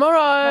day. See you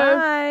tomorrow.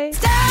 Bye.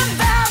 Stav!